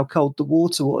show how cold the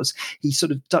water was, he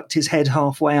sort of ducked his head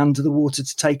halfway under the water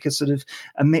to take a sort of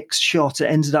a mixed shot. It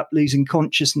ended up losing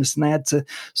consciousness, and they had to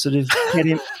sort of get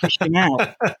him fishing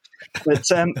out.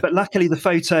 But luckily the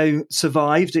photo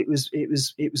survived. It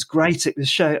was great.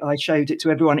 I showed it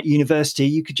to everyone at university.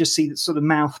 You could just see the sort of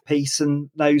mouthpiece and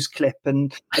nose clip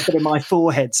and a bit of my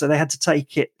forehead, so they had to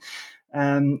take it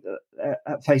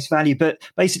at face value. But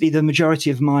basically, the majority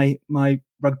of my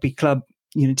rugby club,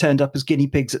 turned up as guinea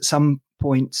pigs at some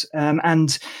point,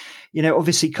 and.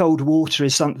 Obviously, cold water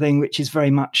is something which is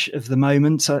very much of the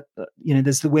moment.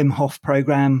 There's the Wim Hof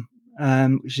program,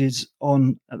 which is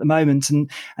on at the moment, and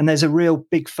there's a real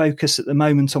big focus at the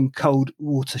moment on cold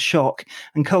water shock.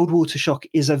 And cold water shock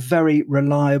is a very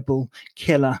reliable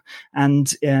killer,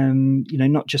 and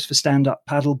not just for stand-up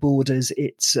paddle boarders.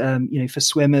 It's for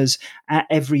swimmers at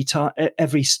every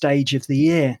stage of the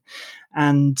year,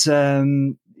 and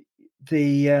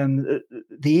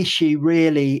the issue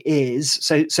really is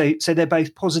so they're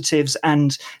both positives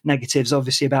and negatives,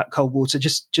 obviously, about cold water.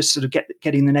 Just sort of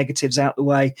getting the negatives out the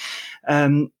way.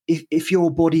 If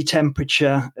your body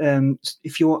temperature,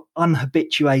 if you're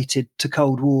unhabituated to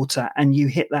cold water and you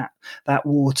hit that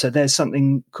water, there's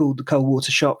something called the cold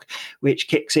water shock, which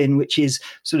kicks in, which is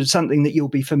sort of something that you'll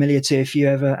be familiar to if you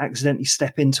ever accidentally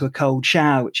step into a cold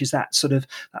shower, which is that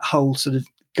whole sort of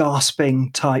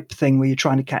gasping type thing where you're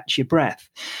trying to catch your breath.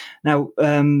 Now,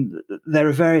 there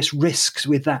are various risks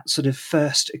with that sort of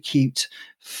first acute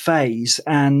phase,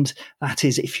 and that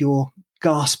is if you're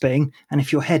gasping and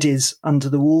if your head is under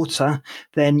the water,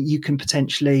 then you can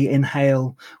potentially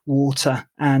inhale water,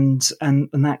 and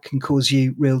that can cause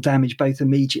you real damage, both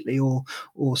immediately or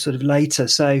sort of later.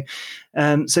 So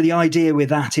the idea with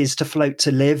that is to float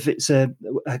to live. It's a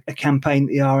campaign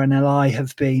that the RNLI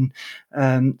have been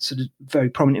sort of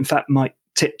very prominent. In fact, Mike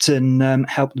Tipton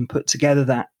helped them put together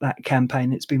that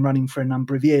campaign. It's been running for a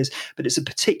number of years, but it's a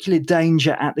particular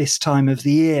danger at this time of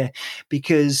the year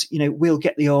because we'll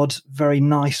get the odd very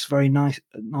nice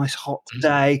hot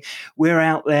day. We're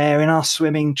out there in our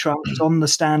swimming trunks on the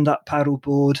stand-up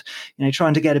paddleboard,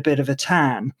 trying to get a bit of a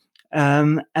tan.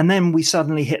 And then we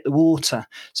suddenly hit the water.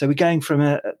 So we're going from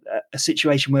a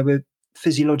situation where we're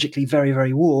physiologically very,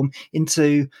 very warm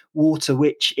into water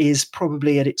which is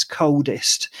probably at its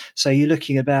coldest. So you're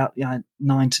looking about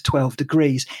 9 to 12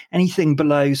 degrees. Anything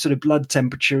below sort of blood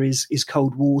temperature is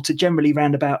cold water. Generally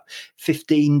around about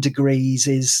 15 degrees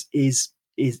is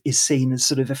is seen as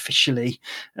sort of officially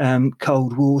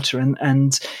cold water,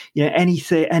 and any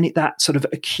that sort of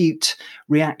acute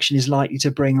reaction is likely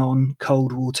to bring on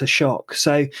cold water shock.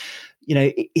 So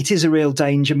it is a real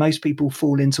danger. Most people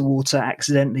fall into water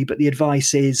accidentally, but the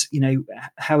advice is,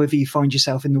 however you find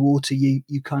yourself in the water,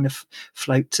 you kind of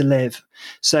float to live.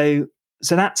 So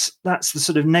that's the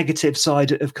sort of negative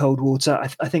side of cold water.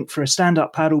 I think for a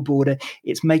stand-up paddleboarder,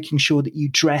 it's making sure that you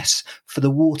dress for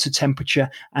the water temperature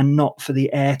and not for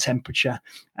the air temperature.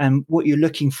 And what you're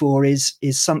looking for is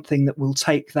something that will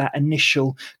take that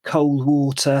initial cold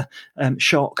water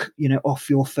shock, off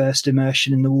your first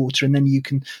immersion in the water, and then you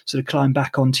can sort of climb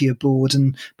back onto your board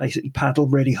and basically paddle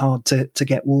really hard to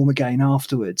get warm again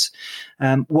afterwards.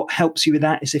 What helps you with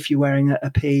that is if you're wearing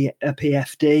a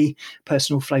PFD,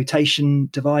 personal flotation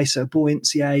device, a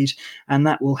buoyancy aid, and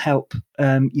that will help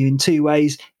you in two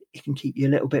ways. It can keep you a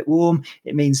little bit warm.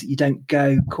 It means that you don't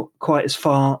go quite as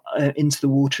far into the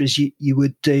water as you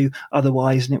would do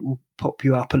otherwise, and it will pop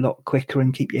you up a lot quicker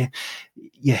and keep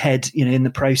your head, in the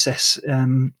process,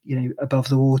 above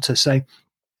the water. So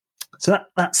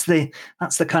that's the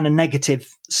kind of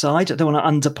negative side. I don't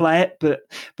want to underplay it, but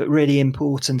really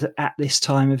important at this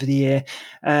time of the year.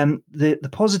 The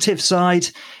positive side,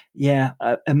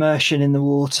 immersion in the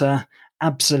water.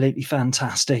 Absolutely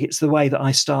fantastic. It's the way that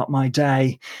I start my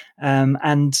day.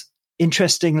 And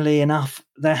interestingly enough,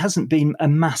 there hasn't been a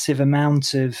massive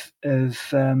amount of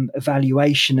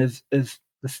evaluation of the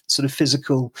sort of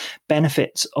physical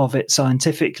benefits of it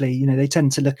scientifically. They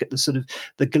tend to look at the sort of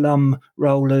the glum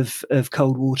role of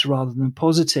cold water rather than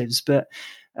positives. But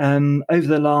over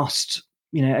the last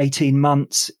 18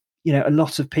 months, a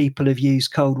lot of people have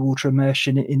used cold water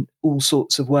immersion in all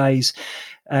sorts of ways.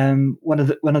 One of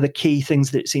the key things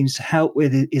that it seems to help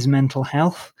with is mental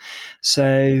health.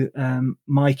 So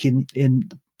Mike, in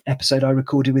the episode I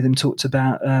recorded with him, talked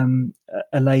about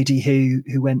a lady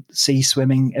who went sea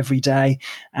swimming every day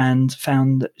and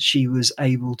found that she was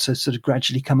able to sort of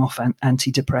gradually come off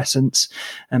antidepressants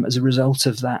as a result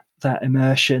of that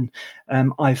immersion.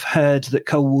 I've heard that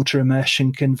cold water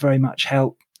immersion can very much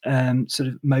help sort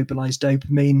of mobilize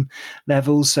dopamine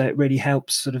levels, so it really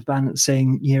helps sort of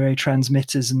balancing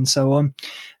neurotransmitters and so on.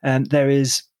 There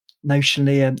is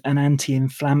notionally an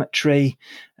anti-inflammatory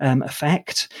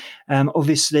effect.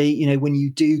 Obviously, when you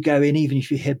do go in, even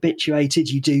if you're habituated,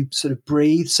 you do sort of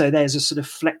breathe. So there's a sort of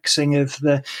flexing of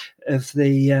the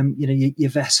your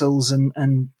vessels and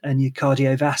your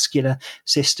cardiovascular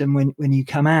system when you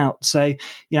come out. So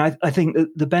I think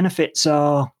that the benefits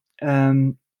are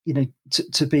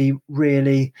to be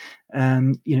really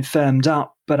firmed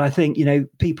up. But I think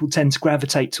people tend to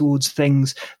gravitate towards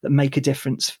things that make a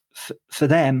difference for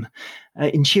them.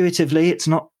 Intuitively, it's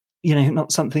not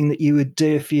not something that you would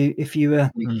do if you were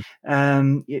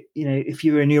if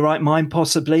you were in your right mind,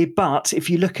 possibly. But if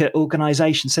you look at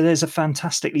organisations, so there's a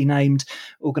fantastically named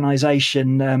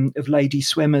organisation of lady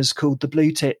swimmers called the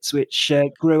Blue Tits, which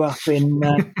grew up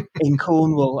in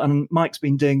Cornwall, and Mike's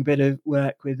been doing a bit of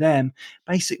work with them.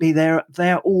 Basically,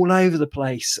 they're all over the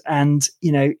place, and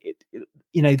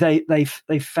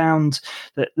they've found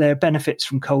that there are benefits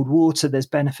from cold water. There's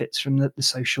benefits from the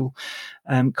social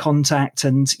contact,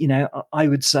 and I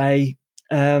would say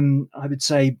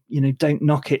don't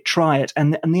knock it, try it.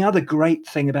 And the other great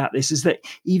thing about this is that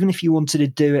even if you wanted to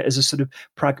do it as a sort of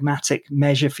pragmatic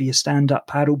measure for your stand-up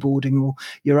paddleboarding or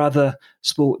your other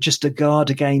sport, just to guard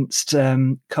against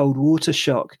cold water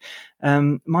shock,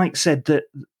 Mike said that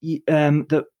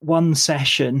that one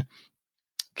session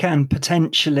can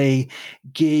potentially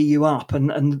gear you up,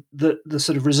 and the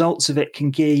sort of results of it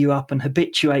can gear you up and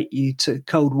habituate you to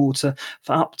cold water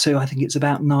for up to, I think it's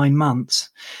about 9 months.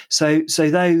 So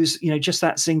those, just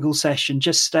that single session,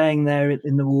 just staying there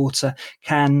in the water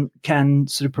can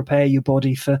sort of prepare your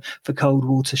body for cold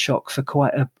water shock for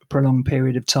quite a prolonged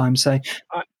period of time. So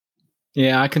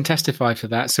I can testify for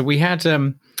that. So we had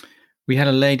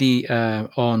a lady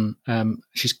on.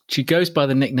 She goes by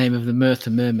the nickname of the Merthyr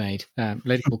Mermaid, a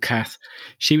lady called Kath.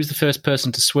 She was the first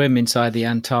person to swim inside the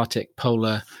Antarctic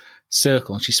polar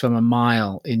circle, and she swam a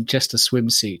mile in just a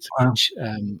swimsuit. Wow. Which,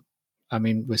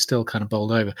 we're still kind of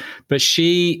bowled over. But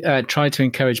she tried to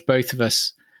encourage both of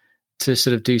us to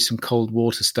sort of do some cold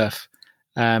water stuff.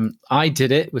 I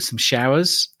did it with some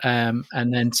showers, and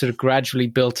then sort of gradually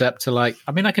built up to I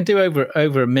can do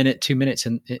over a minute, 2 minutes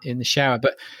in the shower,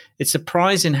 but it's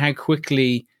surprising how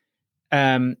quickly,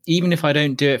 even if I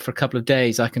don't do it for a couple of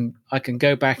days, I can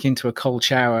go back into a cold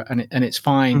shower and it's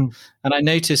fine. And I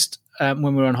noticed when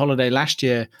we were on holiday last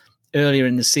year, earlier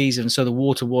in the season, so the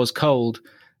water was cold,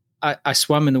 I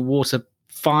swam in the water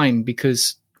fine,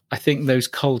 because I think those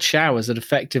cold showers had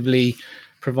effectively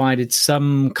provided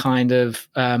some kind of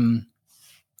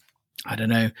I don't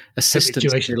know,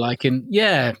 assistance, if you like, in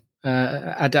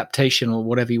adaptation or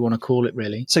whatever you want to call it,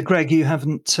 really. So, Greg, you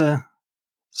haven't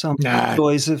some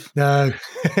joys of no.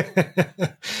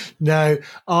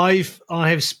 I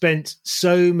have spent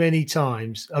so many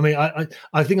times. I mean,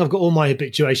 I think I've got all my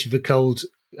habituation for cold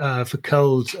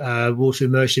water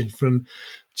immersion from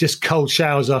just cold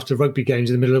showers after rugby games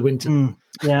in the middle of winter.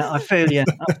 Yeah, I feel you.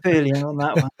 I feel you on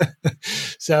that one.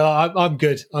 So I'm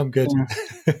good. I'm good.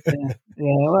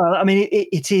 Yeah. Well, I mean,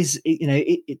 it is.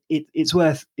 It's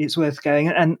worth going,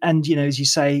 and as you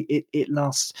say, it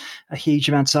lasts a huge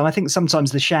amount of time. I think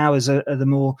sometimes the showers are the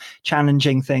more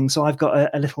challenging thing. So I've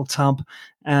got a little tub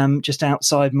just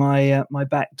outside my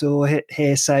back door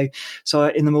here. So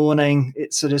in the morning,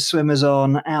 it's sort of swimmers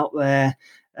on out there.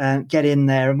 Get in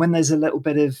there, and when there's a little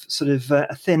bit of sort of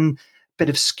a thin bit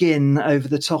of skin over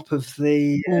the top of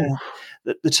the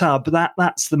tub,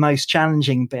 that's the most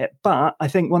challenging bit. But I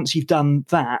think once you've done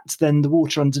that, then the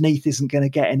water underneath isn't going to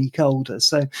get any colder.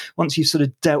 So once you've sort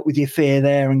of dealt with your fear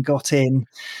there and got in,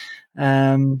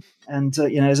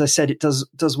 as I said, it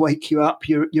does wake you up.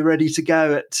 You're ready to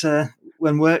go at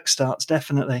when work starts.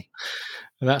 Definitely,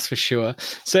 that's for sure.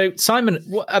 So Simon,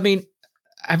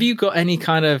 have you got any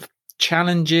kind of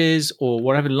challenges or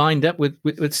whatever lined up with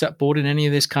SUP board in any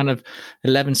of this kind of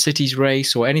 11 cities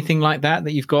race or anything like that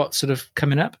you've got sort of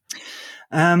coming up?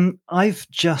 I've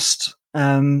just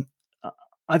I've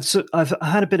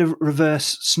had a bit of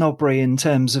reverse snobbery in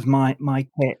terms of my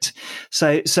kit.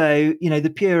 So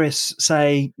the purists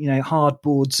say hard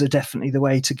boards are definitely the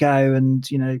way to go, and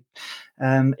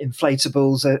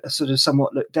inflatables are sort of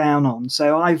somewhat looked down on.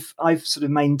 So I've sort of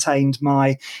maintained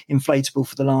my inflatable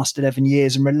for the last 11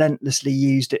 years and relentlessly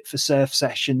used it for surf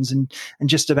sessions and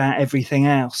just about everything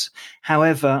else.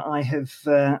 However,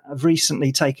 I've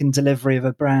recently taken delivery of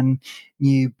a brand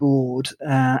new board,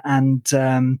 and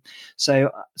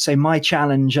so my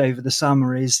challenge over the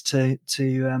summer is to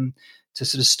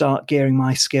sort of start gearing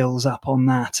my skills up on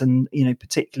that, and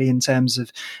particularly in terms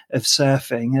of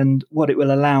surfing. And what it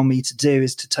will allow me to do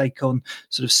is to take on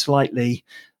sort of slightly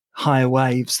higher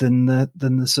waves than the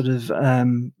sort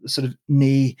of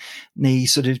knee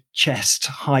sort of chest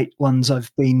height ones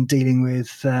I've been dealing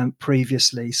with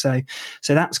previously. So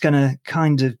that's going to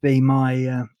kind of be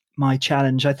my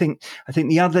challenge. I think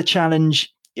the other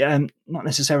challenge, not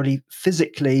necessarily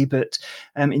physically, but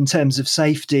in terms of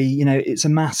safety, it's a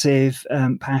massive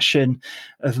passion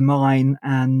of mine,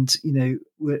 and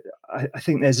I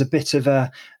think there's a bit of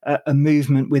a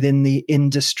movement within the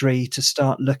industry to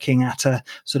start looking at a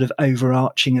sort of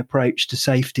overarching approach to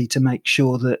safety to make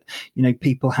sure that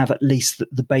people have at least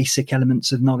the basic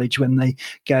elements of knowledge when they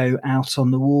go out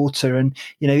on the water. And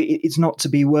it's not to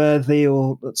be worthy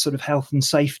or that sort of health and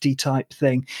safety type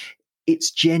thing.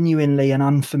 It's genuinely an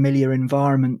unfamiliar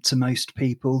environment to most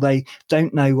people. They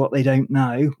don't know what they don't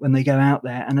know when they go out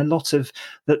there. And a lot of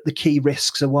the key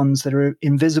risks are ones that are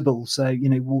invisible. So,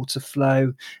 water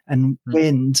flow and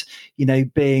wind,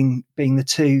 being the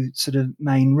two sort of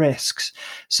main risks.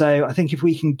 So I think if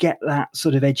we can get that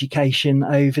sort of education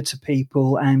over to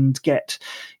people and get,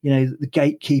 the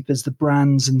gatekeepers, the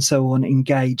brands and so on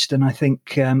engaged, then I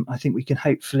think we can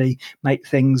hopefully make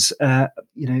things,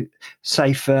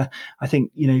 safer. I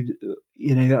think,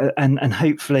 and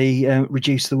hopefully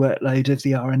reduce the workload of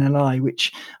the RNLI,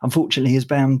 which unfortunately is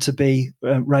bound to be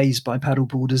raised by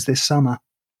paddleboarders this summer.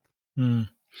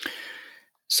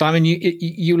 Simon,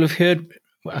 you'll have heard,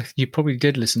 well, you probably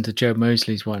did listen to Joe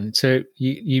Mosley's one. So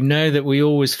you know that we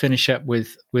always finish up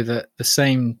with the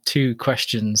same two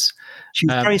questions. She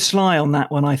was very sly on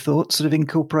that one, I thought, sort of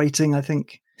incorporating, I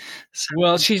think.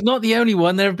 Well, she's not the only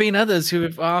one. There have been others who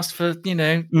have asked for,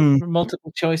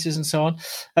 multiple choices and so on.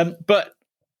 But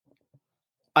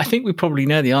I think we probably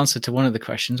know the answer to one of the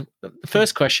questions. The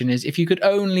first question is, if you could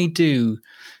only do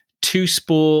two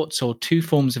sports or two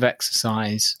forms of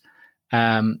exercise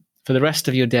for the rest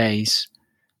of your days,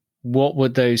 what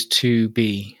would those two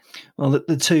be? Well,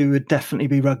 the two would definitely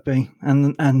be rugby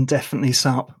and definitely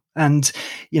SUP. And,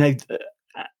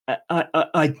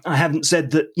 I haven't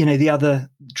said that, the other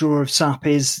draw of SUP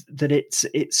is that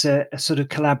it's a sort of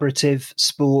collaborative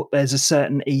sport. There's a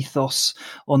certain ethos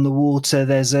on the water.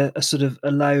 There's a sort of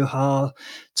aloha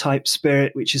type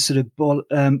spirit, which is sort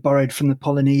of borrowed from the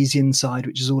Polynesian side,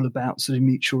 which is all about sort of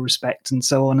mutual respect and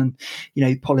so on.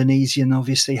 And, Polynesian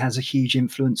obviously has a huge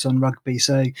influence on rugby.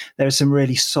 So there are some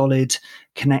really solid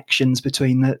connections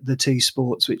between the two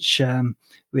sports, which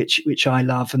I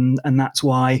love, and that's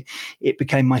why it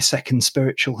became my second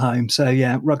spiritual home. So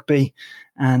yeah, rugby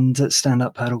and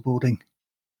stand-up paddleboarding.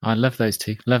 I love those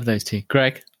two.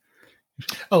 Greg,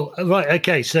 Oh, right.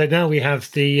 Okay. So now we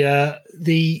have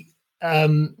the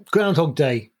Groundhog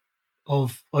Day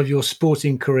of your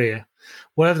sporting career,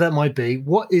 whatever that might be.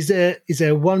 What is there? Is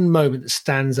there one moment that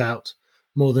stands out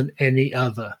more than any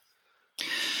other,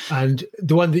 and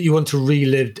the one that you want to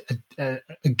relive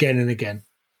again and again?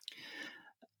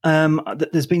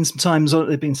 There's been some times,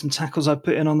 there've been some tackles I've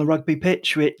put in on the rugby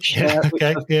pitch, which I've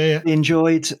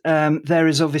enjoyed. There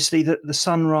is obviously the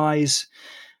sunrise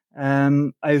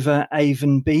over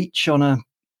Avon Beach on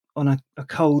a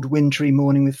cold, wintry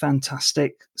morning with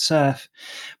fantastic surf.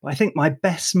 But I think my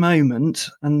best moment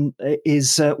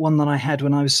is one that I had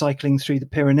when I was cycling through the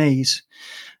Pyrenees.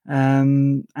 I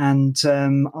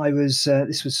was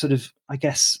this was sort of, I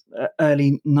guess,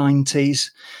 early 90s.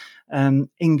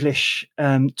 English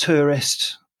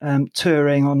tourist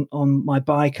touring on my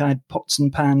bike. I had pots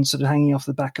and pans sort of hanging off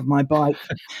the back of my bike,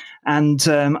 and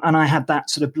I had that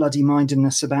sort of bloody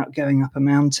mindedness about going up a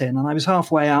mountain. And I was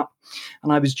halfway up,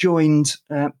 and I was joined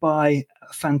by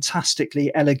a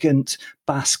fantastically elegant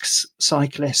Basque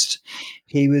cyclist.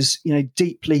 He was,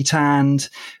 deeply tanned,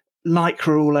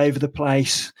 lycra all over the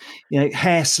place,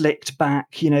 hair slicked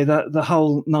back, the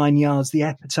whole 9 yards, the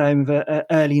epitome of an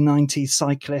early 90s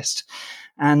cyclist.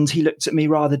 And he looked at me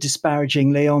rather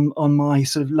disparagingly on my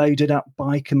sort of loaded up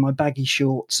bike and my baggy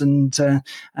shorts, and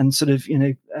sort of,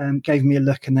 gave me a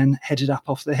look and then headed up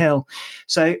off the hill.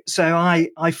 So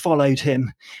I followed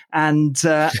him and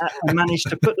I managed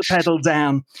to put the pedal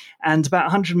down. And about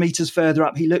 100 meters further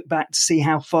up, he looked back to see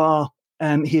how far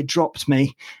he had dropped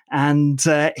me, and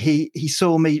he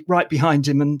saw me right behind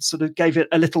him and sort of gave it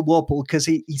a little wobble, because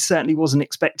he certainly wasn't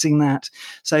expecting that.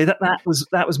 So that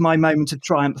was my moment of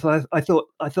triumph. I thought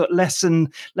lesson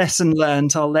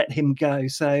learned. I'll let him go.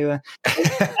 So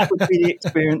that would be the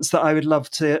experience that I would love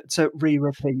to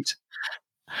re-repeat.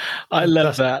 I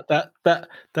love that. That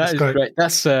is great.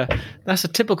 That's a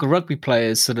typical rugby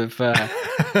player's sort of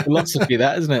philosophy,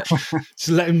 that, isn't it? Just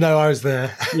let him know I was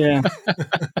there. Yeah.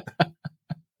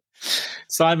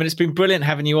 Simon, it's been brilliant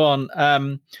having you on.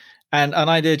 And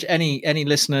I'd urge any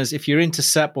listeners, if you're into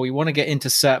SUP or you want to get into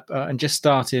SUP and just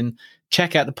starting,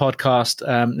 check out the podcast.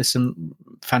 There's some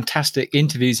fantastic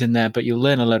interviews in there, but you'll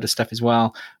learn a load of stuff as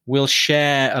well. We'll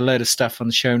share a load of stuff on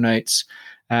the show notes.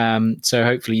 So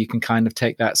hopefully you can kind of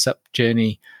take that SUP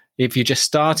journey. If you're just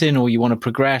starting or you want to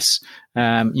progress,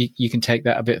 you can take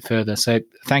that a bit further. So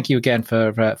thank you again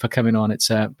for coming on. It's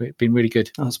been really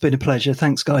good. Oh, it's been a pleasure.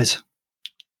 Thanks, guys.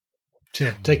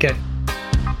 Yeah, take care.